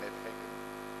Kenneth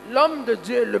Hagin. L'homme de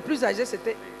Dieu le plus âgé,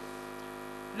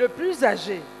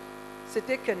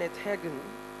 c'était Kenneth Hagin.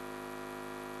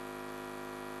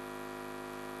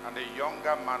 And the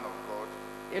younger man of God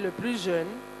Et le plus jeune,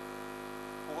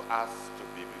 who asked to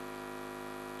be,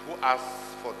 who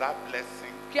asked for that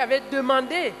blessing, qui avait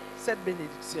demandé cette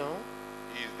bénédiction,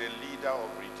 is the leader of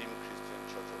Redeemed Christian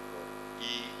Church of God,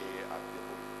 E.A.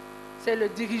 Adeboye. c'est le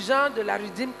dirigeant de la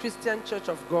Redeemed Christian Church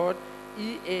of God,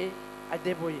 E.A.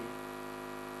 Adeboye.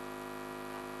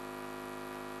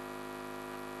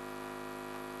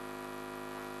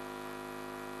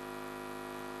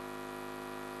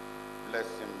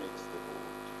 Blessing makes the whole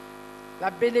difference. La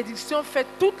bénédiction fait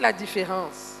toute la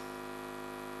différence.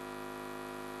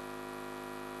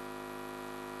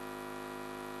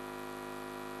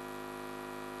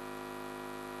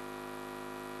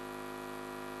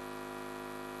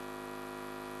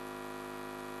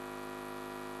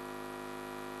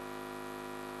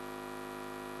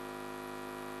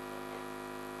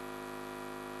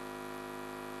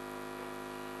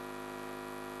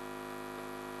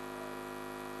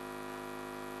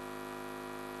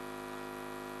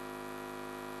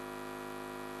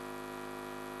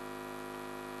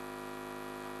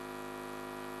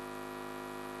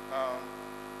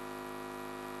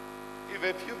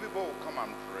 If a few people will come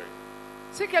and pray,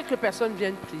 Si quelques personnes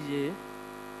viennent prier,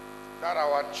 that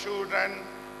our children,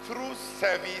 through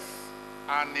service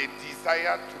and a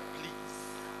desire to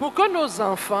please, pour que nos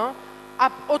enfants,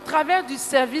 au travers du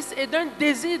service et d'un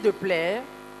désir de plaire,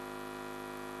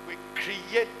 we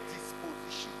create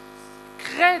dispositions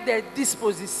créent des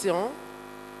dispositions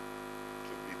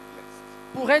to be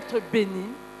blessed. pour être bénis.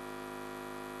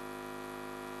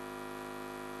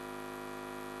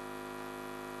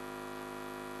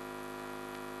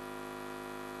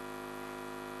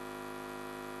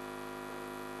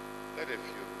 Let a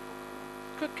few people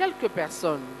come. Que quelques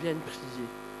personnes viennent prier.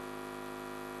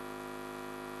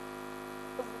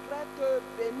 Je voudrais te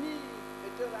bénir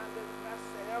et te rendre grâce,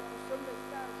 Seigneur, pour ce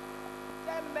message.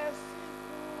 Te merci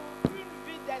pour une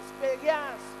vie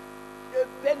d'expérience, de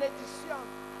bénédiction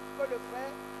que le frère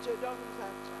Théodore nous a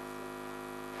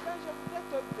tracée. Je voudrais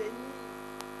te bénir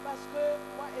parce que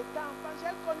moi, étant enfant,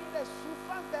 j'ai connu les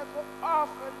souffrances d'être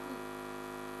orpheline.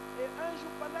 Et un jour,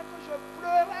 pendant que je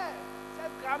pleurais,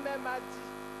 cette grand-mère m'a dit,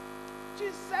 tu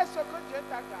sais ce que Dieu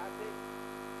t'a gardé.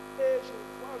 Et je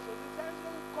vois aujourd'hui,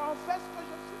 je confesse que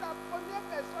je suis la première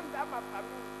personne dans ma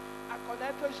famille à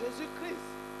connaître Jésus-Christ.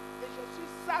 Et je suis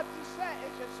satisfait et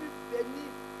je suis béni.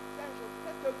 Seigneur, je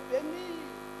voudrais te bénir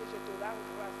et je te rends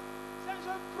grâce. Seigneur,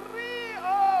 je prie,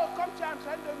 oh, comme tu es en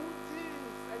train de nous dire,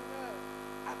 Seigneur,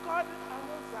 accorde à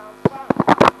nos enfants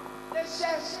de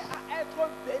chercher à être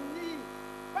bénis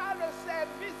par le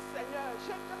service, Seigneur.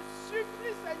 Je te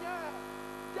supplie, Seigneur,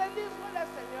 délivre-les,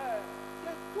 Seigneur,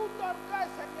 de tout orgueil,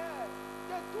 Seigneur,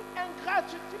 de toute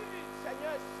ingratitude,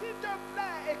 Seigneur, s'il te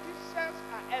plaît, et qu'ils cherchent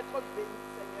à être bénis,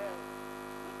 Seigneur.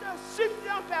 Nous te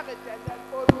supplions, Père éternel,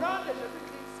 au nom de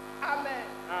Jésus-Christ. Amen.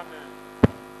 Amen.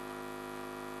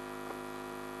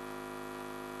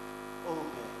 Oh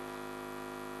Père,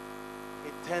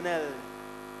 éternel,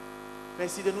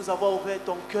 merci de nous avoir ouvert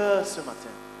ton cœur ce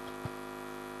matin.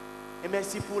 Et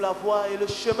merci pour la voie et le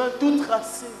chemin tout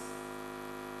tracé.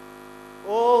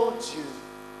 Oh Dieu,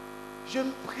 je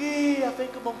prie afin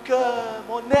que mon cœur,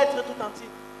 mon être tout entier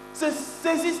se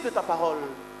saisisse de ta parole.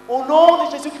 Au nom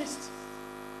de Jésus-Christ.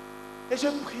 Et je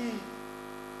prie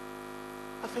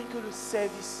afin que le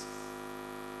service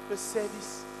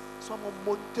soit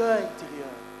mon moteur intérieur.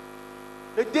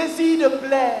 Le désir de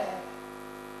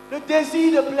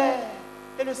plaire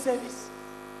et le service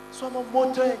soit mon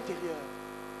moteur intérieur.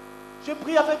 Je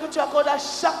prie afin que tu accordes à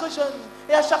chaque jeune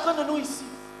et à chacun de nous ici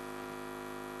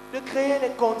de créer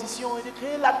les conditions et de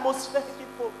créer l'atmosphère qu'il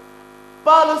faut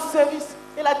par le service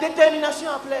et la détermination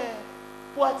à plaire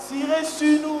pour attirer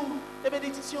sur nous des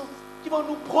bénédictions qui vont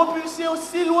nous propulser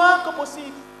aussi loin que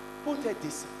possible pour tes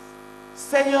desseins.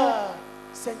 Seigneur,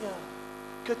 Seigneur,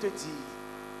 que te dire?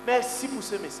 Merci pour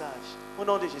ce message. Au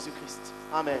nom de Jésus-Christ.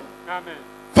 Amen. Amen.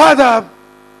 Father,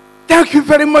 thank you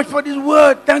very much for this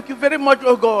word. Thank you very much,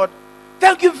 oh God.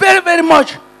 Thank you very, very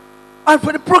much. And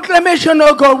for the proclamation,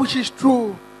 oh God, which is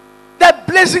true. That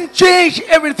blessing changed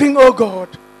everything, oh God.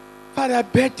 Father, I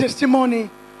bear testimony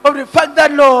of the fact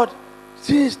that, Lord,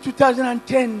 since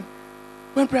 2010,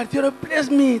 when Brother Theodore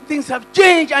blessed me, things have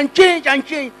changed and changed and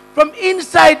changed. From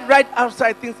inside, right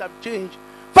outside, things have changed.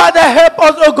 Father, help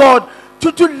us, oh God,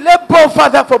 to labor,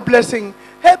 Father, for blessing.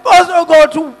 Help us, oh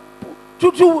God,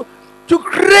 to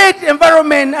create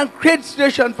environment and create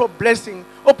situation for blessing,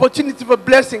 opportunity for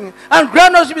blessing, and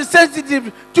grant us to be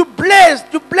sensitive to bless,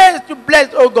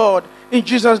 oh God. In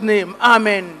Jesus' name,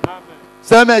 amen.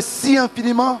 Seigneur, merci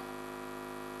infiniment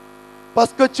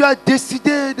parce que tu as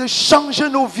décidé de changer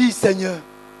nos vies, Seigneur.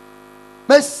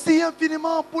 Merci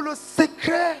infiniment pour le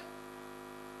secret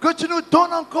que tu nous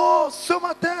donnes encore ce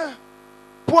matin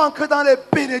pour entrer dans les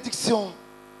bénédictions.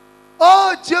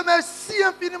 Oh Dieu, merci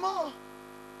infiniment.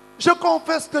 Je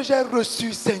confesse que j'ai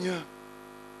reçu, Seigneur.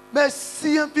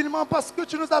 Merci infiniment parce que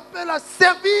tu nous appelles à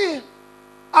servir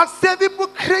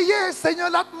pour créer, Seigneur,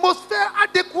 l'atmosphère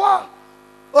adéquate.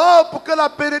 Oh, pour que la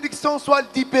bénédiction soit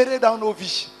libérée dans nos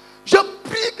vies. Je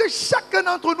prie que chacun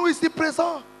d'entre nous ici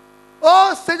présent, oh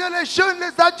Seigneur, les jeunes,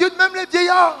 les adultes, même les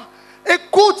vieillards,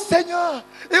 écoute, Seigneur,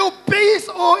 et obéissent,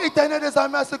 oh Éternel des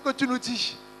armées, à ce que tu nous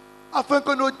dis, afin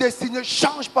que nos destinées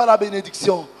changent par la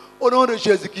bénédiction. Au nom de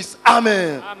Jésus-Christ.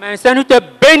 Amen. Amen. Seigneur, nous te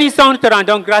bénissons, nous te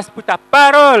rendons grâce pour ta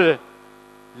parole.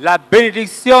 La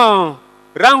bénédiction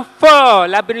renforce,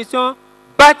 la bénédiction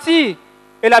bâtit,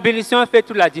 et la bénédiction fait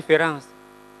toute la différence.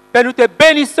 Père, nous te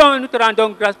bénissons et nous te rendons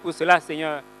grâce pour cela,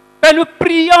 Seigneur. Père, nous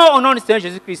prions au nom du Seigneur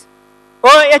Jésus-Christ. Oh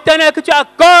Éternel, que tu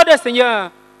accordes,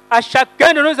 Seigneur, à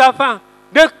chacun de nos enfants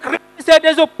de créer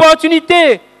des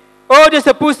opportunités, oh, de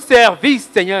ce pour service,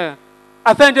 Seigneur,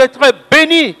 afin d'être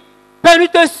bénis. Père, nous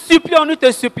te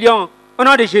supplions, au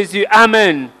nom de Jésus.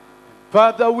 Amen.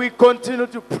 Father, we continue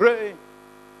to pray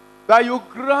that you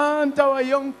grant our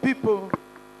young people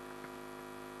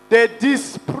the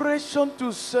desperation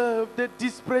to serve,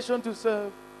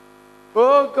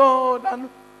 Oh God, and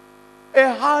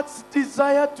a heart's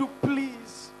desire to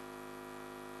please.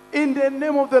 In the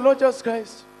name of the Lord Jesus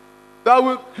Christ, that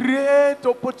will create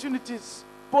opportunities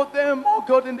for them, oh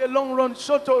God, in the long run,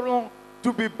 short or long,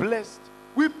 to be blessed.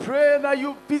 We pray that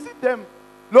you visit them.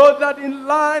 Lord, that in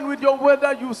line with your word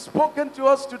that you've spoken to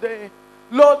us today,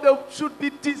 Lord, there should be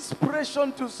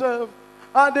desperation to serve,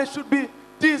 and there should be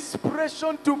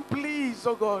desperation to please,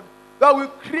 oh God, that will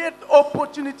create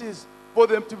opportunities for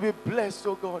them to be blessed,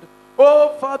 oh God.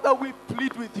 Oh Father, we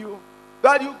plead with you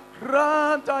that you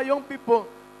grant our young people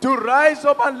to rise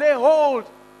up and lay hold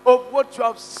of what you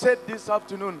have said this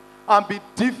afternoon and be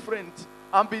different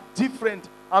and be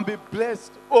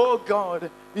blessed, oh God,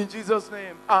 in Jesus'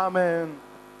 name. Amen.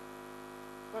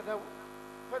 Father,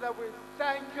 we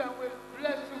thank you and we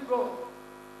bless you, God,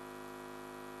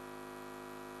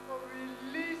 for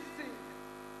releasing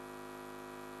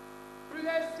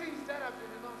blessings that have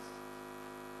been announced.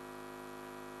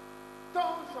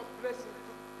 Tons of blessings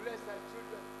to bless our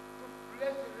children, to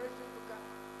bless the generation to come.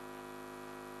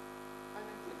 And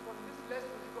indeed, from this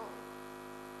lesson, God,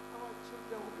 our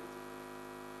children will be different.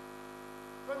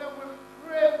 Father, we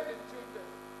pray for the children.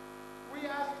 We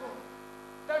ask God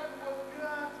that you will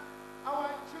grant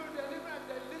our children, even as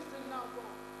they listen now,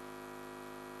 God,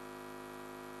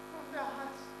 from their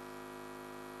hearts,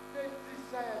 they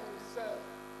desire to serve.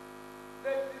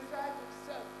 They desire to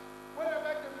serve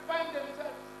wherever they find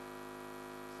themselves,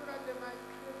 so that they might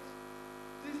create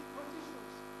these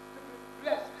positions to be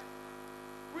blessed.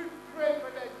 We pray for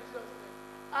that in Jesus' name.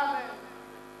 Amen.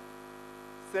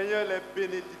 Seigneur, les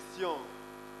bénédictions,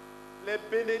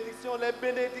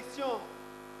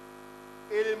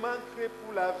 éléments créés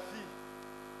pour la vie,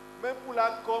 même pour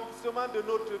l'accomplissement de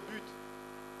notre but.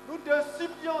 Nous te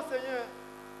supplions, Seigneur,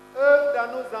 œuvre dans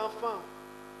nos enfants,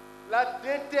 la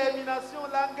détermination,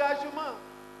 l'engagement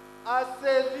à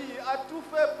servir, à tout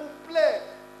faire pour plaire,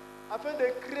 afin de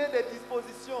créer des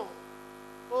dispositions,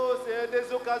 oh Seigneur,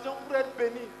 des occasions pour être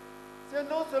bénis. C'est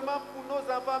non seulement pour nos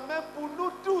enfants, mais pour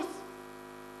nous tous.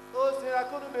 Oh Seigneur,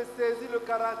 accorde-nous de saisir le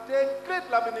caractère clé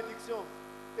de la bénédiction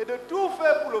et de tout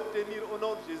faire pour l'obtenir au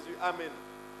nom de Jésus. Amen.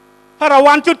 Father, I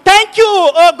want to thank you,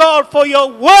 oh God, for your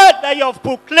word that you have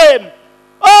proclaimed.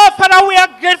 Oh, Father, we are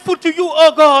grateful to you,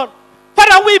 oh God.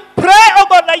 Father, we pray, oh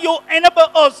God, that you enable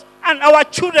us and our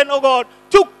children, oh God,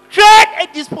 to create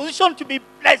a disposition to be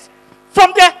blessed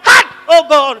from the heart, oh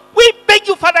God. We beg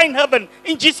you, Father in heaven,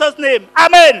 in Jesus' name.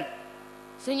 Amen.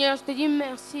 Seigneur, je te dis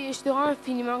merci et je te rends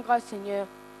infiniment grâce, Seigneur,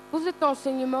 pour cet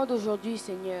enseignement d'aujourd'hui,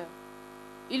 Seigneur.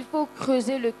 Il faut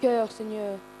creuser le cœur,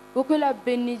 Seigneur, pour que la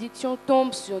bénédiction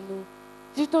tombe sur nous.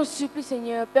 Je t'en supplie,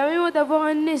 Seigneur, permets-moi d'avoir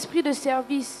un esprit de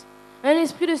service,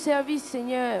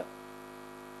 Seigneur.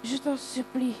 Je t'en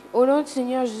supplie, au nom du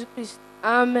Seigneur Jésus-Christ.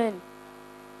 Amen.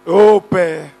 Oh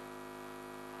Père,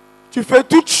 tu fais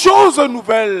toutes choses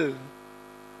nouvelles.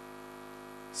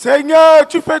 Seigneur,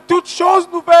 tu fais toutes choses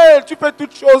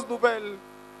nouvelles,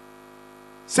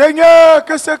 Seigneur,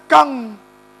 que ce camp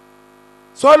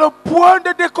soit le point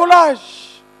de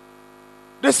décollage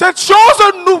de cette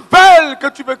chose nouvelle que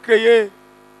tu veux créer.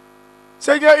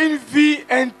 Seigneur, une vie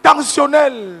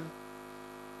intentionnelle,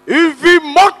 une vie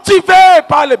motivée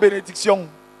par les bénédictions.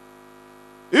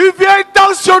 Une vie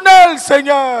intentionnelle,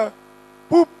 Seigneur,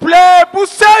 pour plaire, pour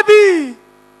servir.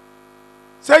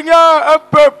 Seigneur, un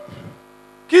peuple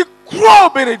qui croit aux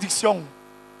bénédictions.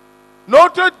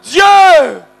 Notre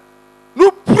Dieu,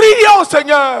 nous prions,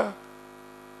 Seigneur,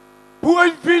 pour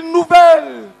une vie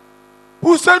nouvelle,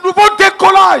 pour ce nouveau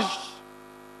décollage.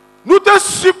 Nous te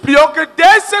supplions que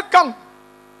dès ce camp,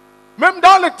 même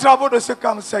dans les travaux de ce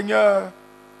camp, Seigneur,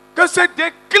 que ce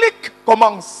déclic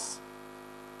commence.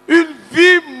 Une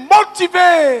vie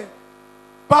motivée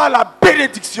par la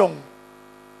bénédiction.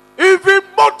 Une vie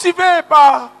motivée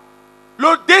par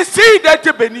le désir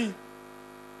d'être béni.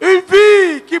 Une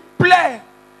vie qui plaît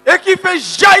et qui fait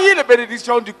jaillir les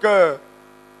bénédictions du cœur.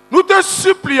 Nous te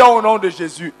supplions au nom de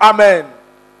Jésus. Amen.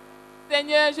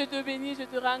 Seigneur, je te bénis, je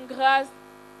te rends grâce.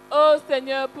 Oh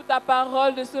Seigneur, pour ta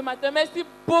parole de ce matin. Merci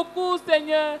beaucoup,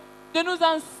 Seigneur, de nous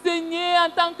enseigner en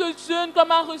tant que jeunes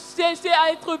comment rechercher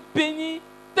à être bénis.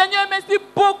 Seigneur, merci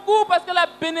beaucoup parce que la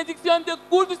bénédiction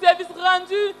découle du service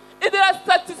rendu et de la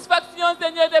satisfaction,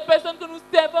 Seigneur, des personnes que nous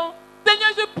servons. Seigneur,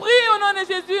 je prie au nom de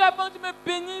Jésus afin que tu me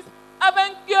bénisses avec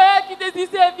un cœur qui désire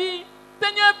servir.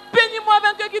 Seigneur, bénis-moi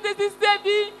avec un cœur qui désire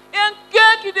servir et un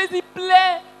cœur qui désire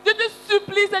plaire. Je te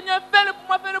supplie, Seigneur, fais-le pour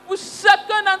moi, fais-le pour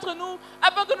chacun d'entre nous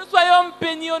afin que nous soyons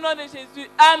bénis au nom de Jésus.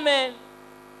 Amen.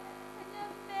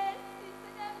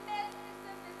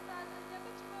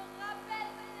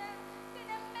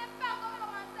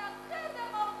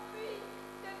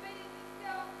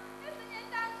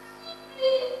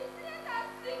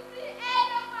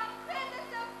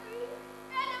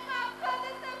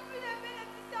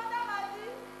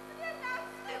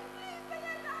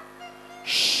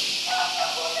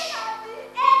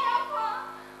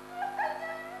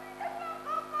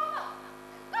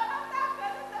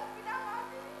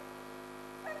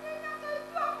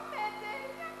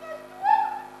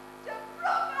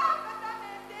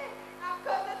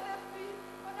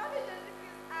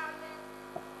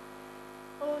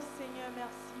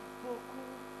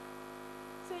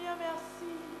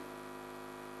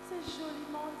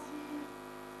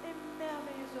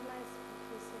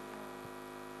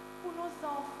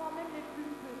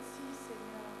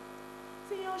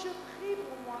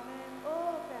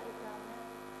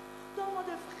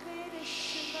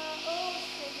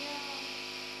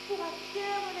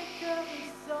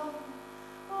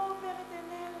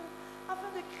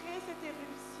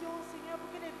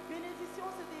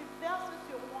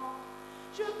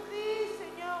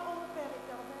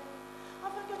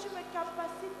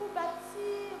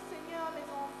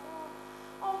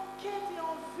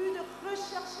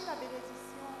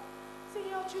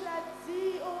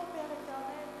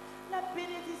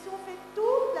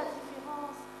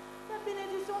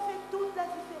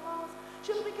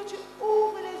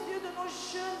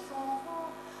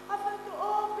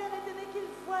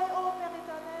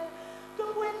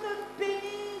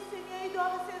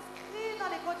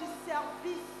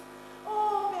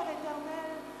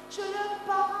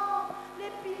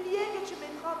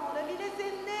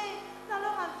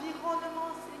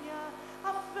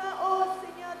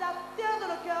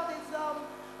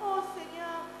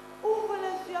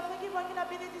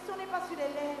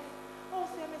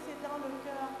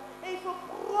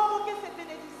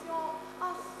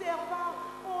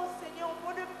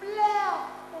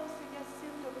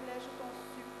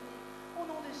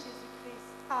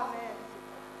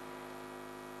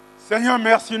 Seigneur,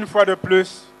 merci une fois de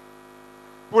plus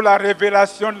pour la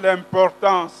révélation de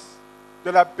l'importance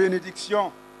de la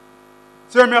bénédiction.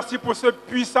 Seigneur, merci pour ce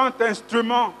puissant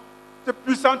instrument, ce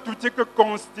puissant outil que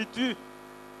constitue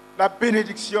la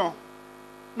bénédiction.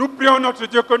 Nous prions notre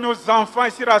Dieu que nos enfants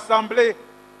ici rassemblés,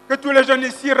 que tous les jeunes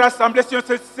ici rassemblés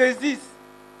se saisissent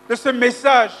de ce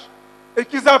message et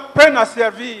qu'ils apprennent à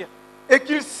servir, et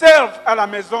qu'ils servent à la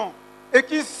maison, et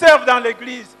qu'ils servent dans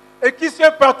l'église, et qu'ils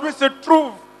soient partout où ils se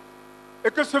trouvent, et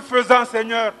que ce faisant,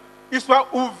 Seigneur, ils soient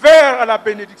ouverts à la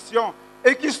bénédiction,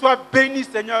 et qu'ils soient bénis,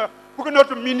 Seigneur, pour que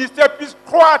notre ministère puisse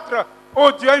croître,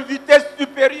 oh Dieu, à une vitesse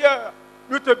supérieure.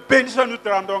 Nous te bénissons, nous te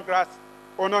rendons grâce.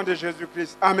 Au nom de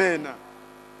Jésus-Christ. Amen.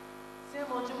 C'est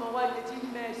mon Dieu, m'envoie une petite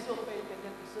merci au Père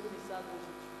éternel pour ce message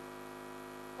d'aujourd'hui.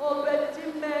 Oh Père,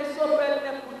 petite merci au Père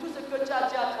éternel pour tout ce que tu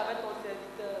as dit à travers ton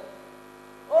serviteur.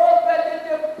 Oh Père, je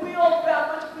te prie, oh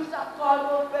Père, que tu puisses accorder,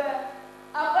 oh Père.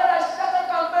 Après la chaque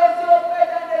campagne, oh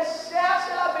Père, de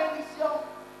chercher la bénédiction,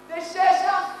 de chercher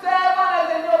en servant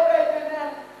les ennemis, oh Père éternel,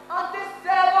 en te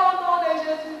servant au nom de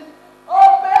Jésus.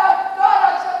 Oh Père, accorde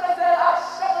à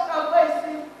chaque campagne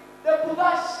ici, de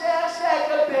pouvoir chercher à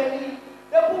être béni,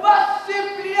 de pouvoir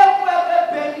supplier pour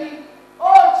être béni.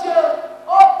 Oh Dieu,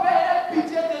 oh Père, aie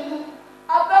pitié de nous,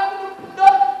 afin que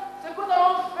ce que nous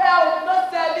allons faire, nos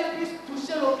services puissent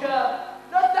toucher le cœur,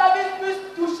 nos services puissent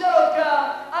toucher le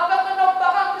cœur, afin que nos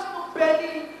parents puissent nous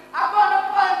bénir, afin que nos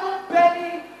parents nous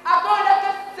bénissent, afin que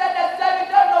les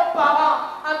serviteurs de nos parents,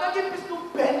 afin qu'ils puissent nous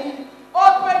bénir.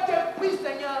 Oh Père, te prie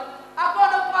Seigneur, afin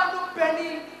que nos parents nous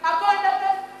bénissent, afin que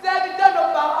les serviteurs de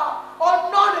nos parents,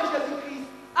 au nom de Jésus-Christ.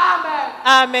 Amen.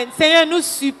 Amen. Seigneur, nous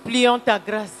supplions ta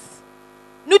grâce.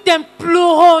 Nous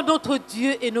t'implorons, notre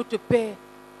Dieu et notre Père,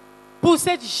 pour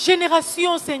cette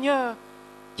génération, Seigneur,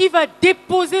 qui va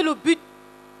déposer le but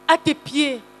à tes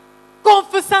pieds,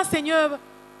 confessant, Seigneur,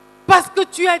 parce que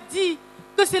tu as dit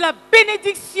que c'est la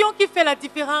bénédiction qui fait la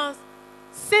différence.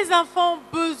 Ces enfants ont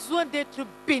besoin d'être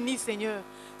bénis, Seigneur.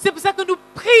 C'est pour ça que nous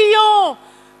prions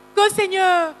que,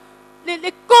 Seigneur,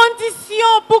 les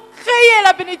conditions pour créer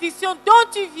la bénédiction dont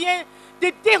tu viens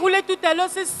de dérouler tout à l'heure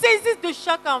se saisissent de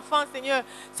chaque enfant, Seigneur.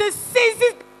 Se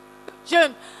saisissent de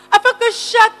jeunes. Afin que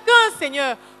chacun,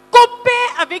 Seigneur,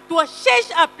 coopère avec toi,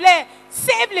 cherche à plaire,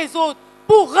 serve les autres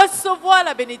pour recevoir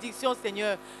la bénédiction,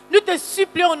 Seigneur. Nous te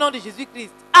supplions au nom de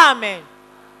Jésus-Christ. Amen.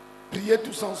 Priez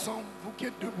tous ensemble, vous qui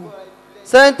êtes debout.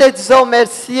 Seigneur, te disons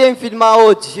merci infiniment,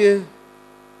 oh Dieu,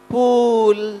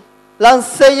 pour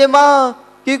l'enseignement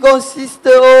qui consiste,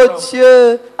 oh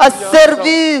Dieu, à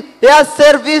servir et à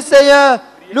servir, Seigneur.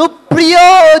 Nous prions,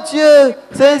 oh Dieu,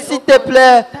 Seigneur, s'il te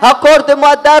plaît,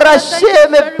 accorde-moi d'arracher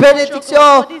mes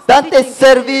bénédictions dans tes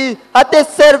servir,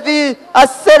 à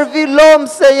servir l'homme,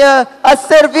 Seigneur, à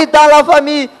servir dans la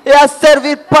famille et à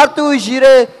servir partout où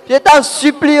j'irai. Je t'en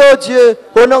supplie, oh Dieu,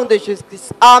 au nom de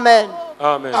Jésus-Christ. Amen.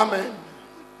 Amen. Amen.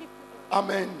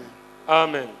 Amen.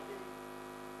 Amen.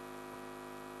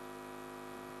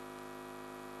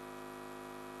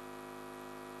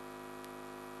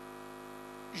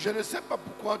 Je ne sais pas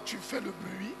pourquoi tu fais le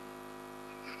bruit.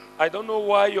 I don't know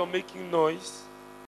why you're making noise.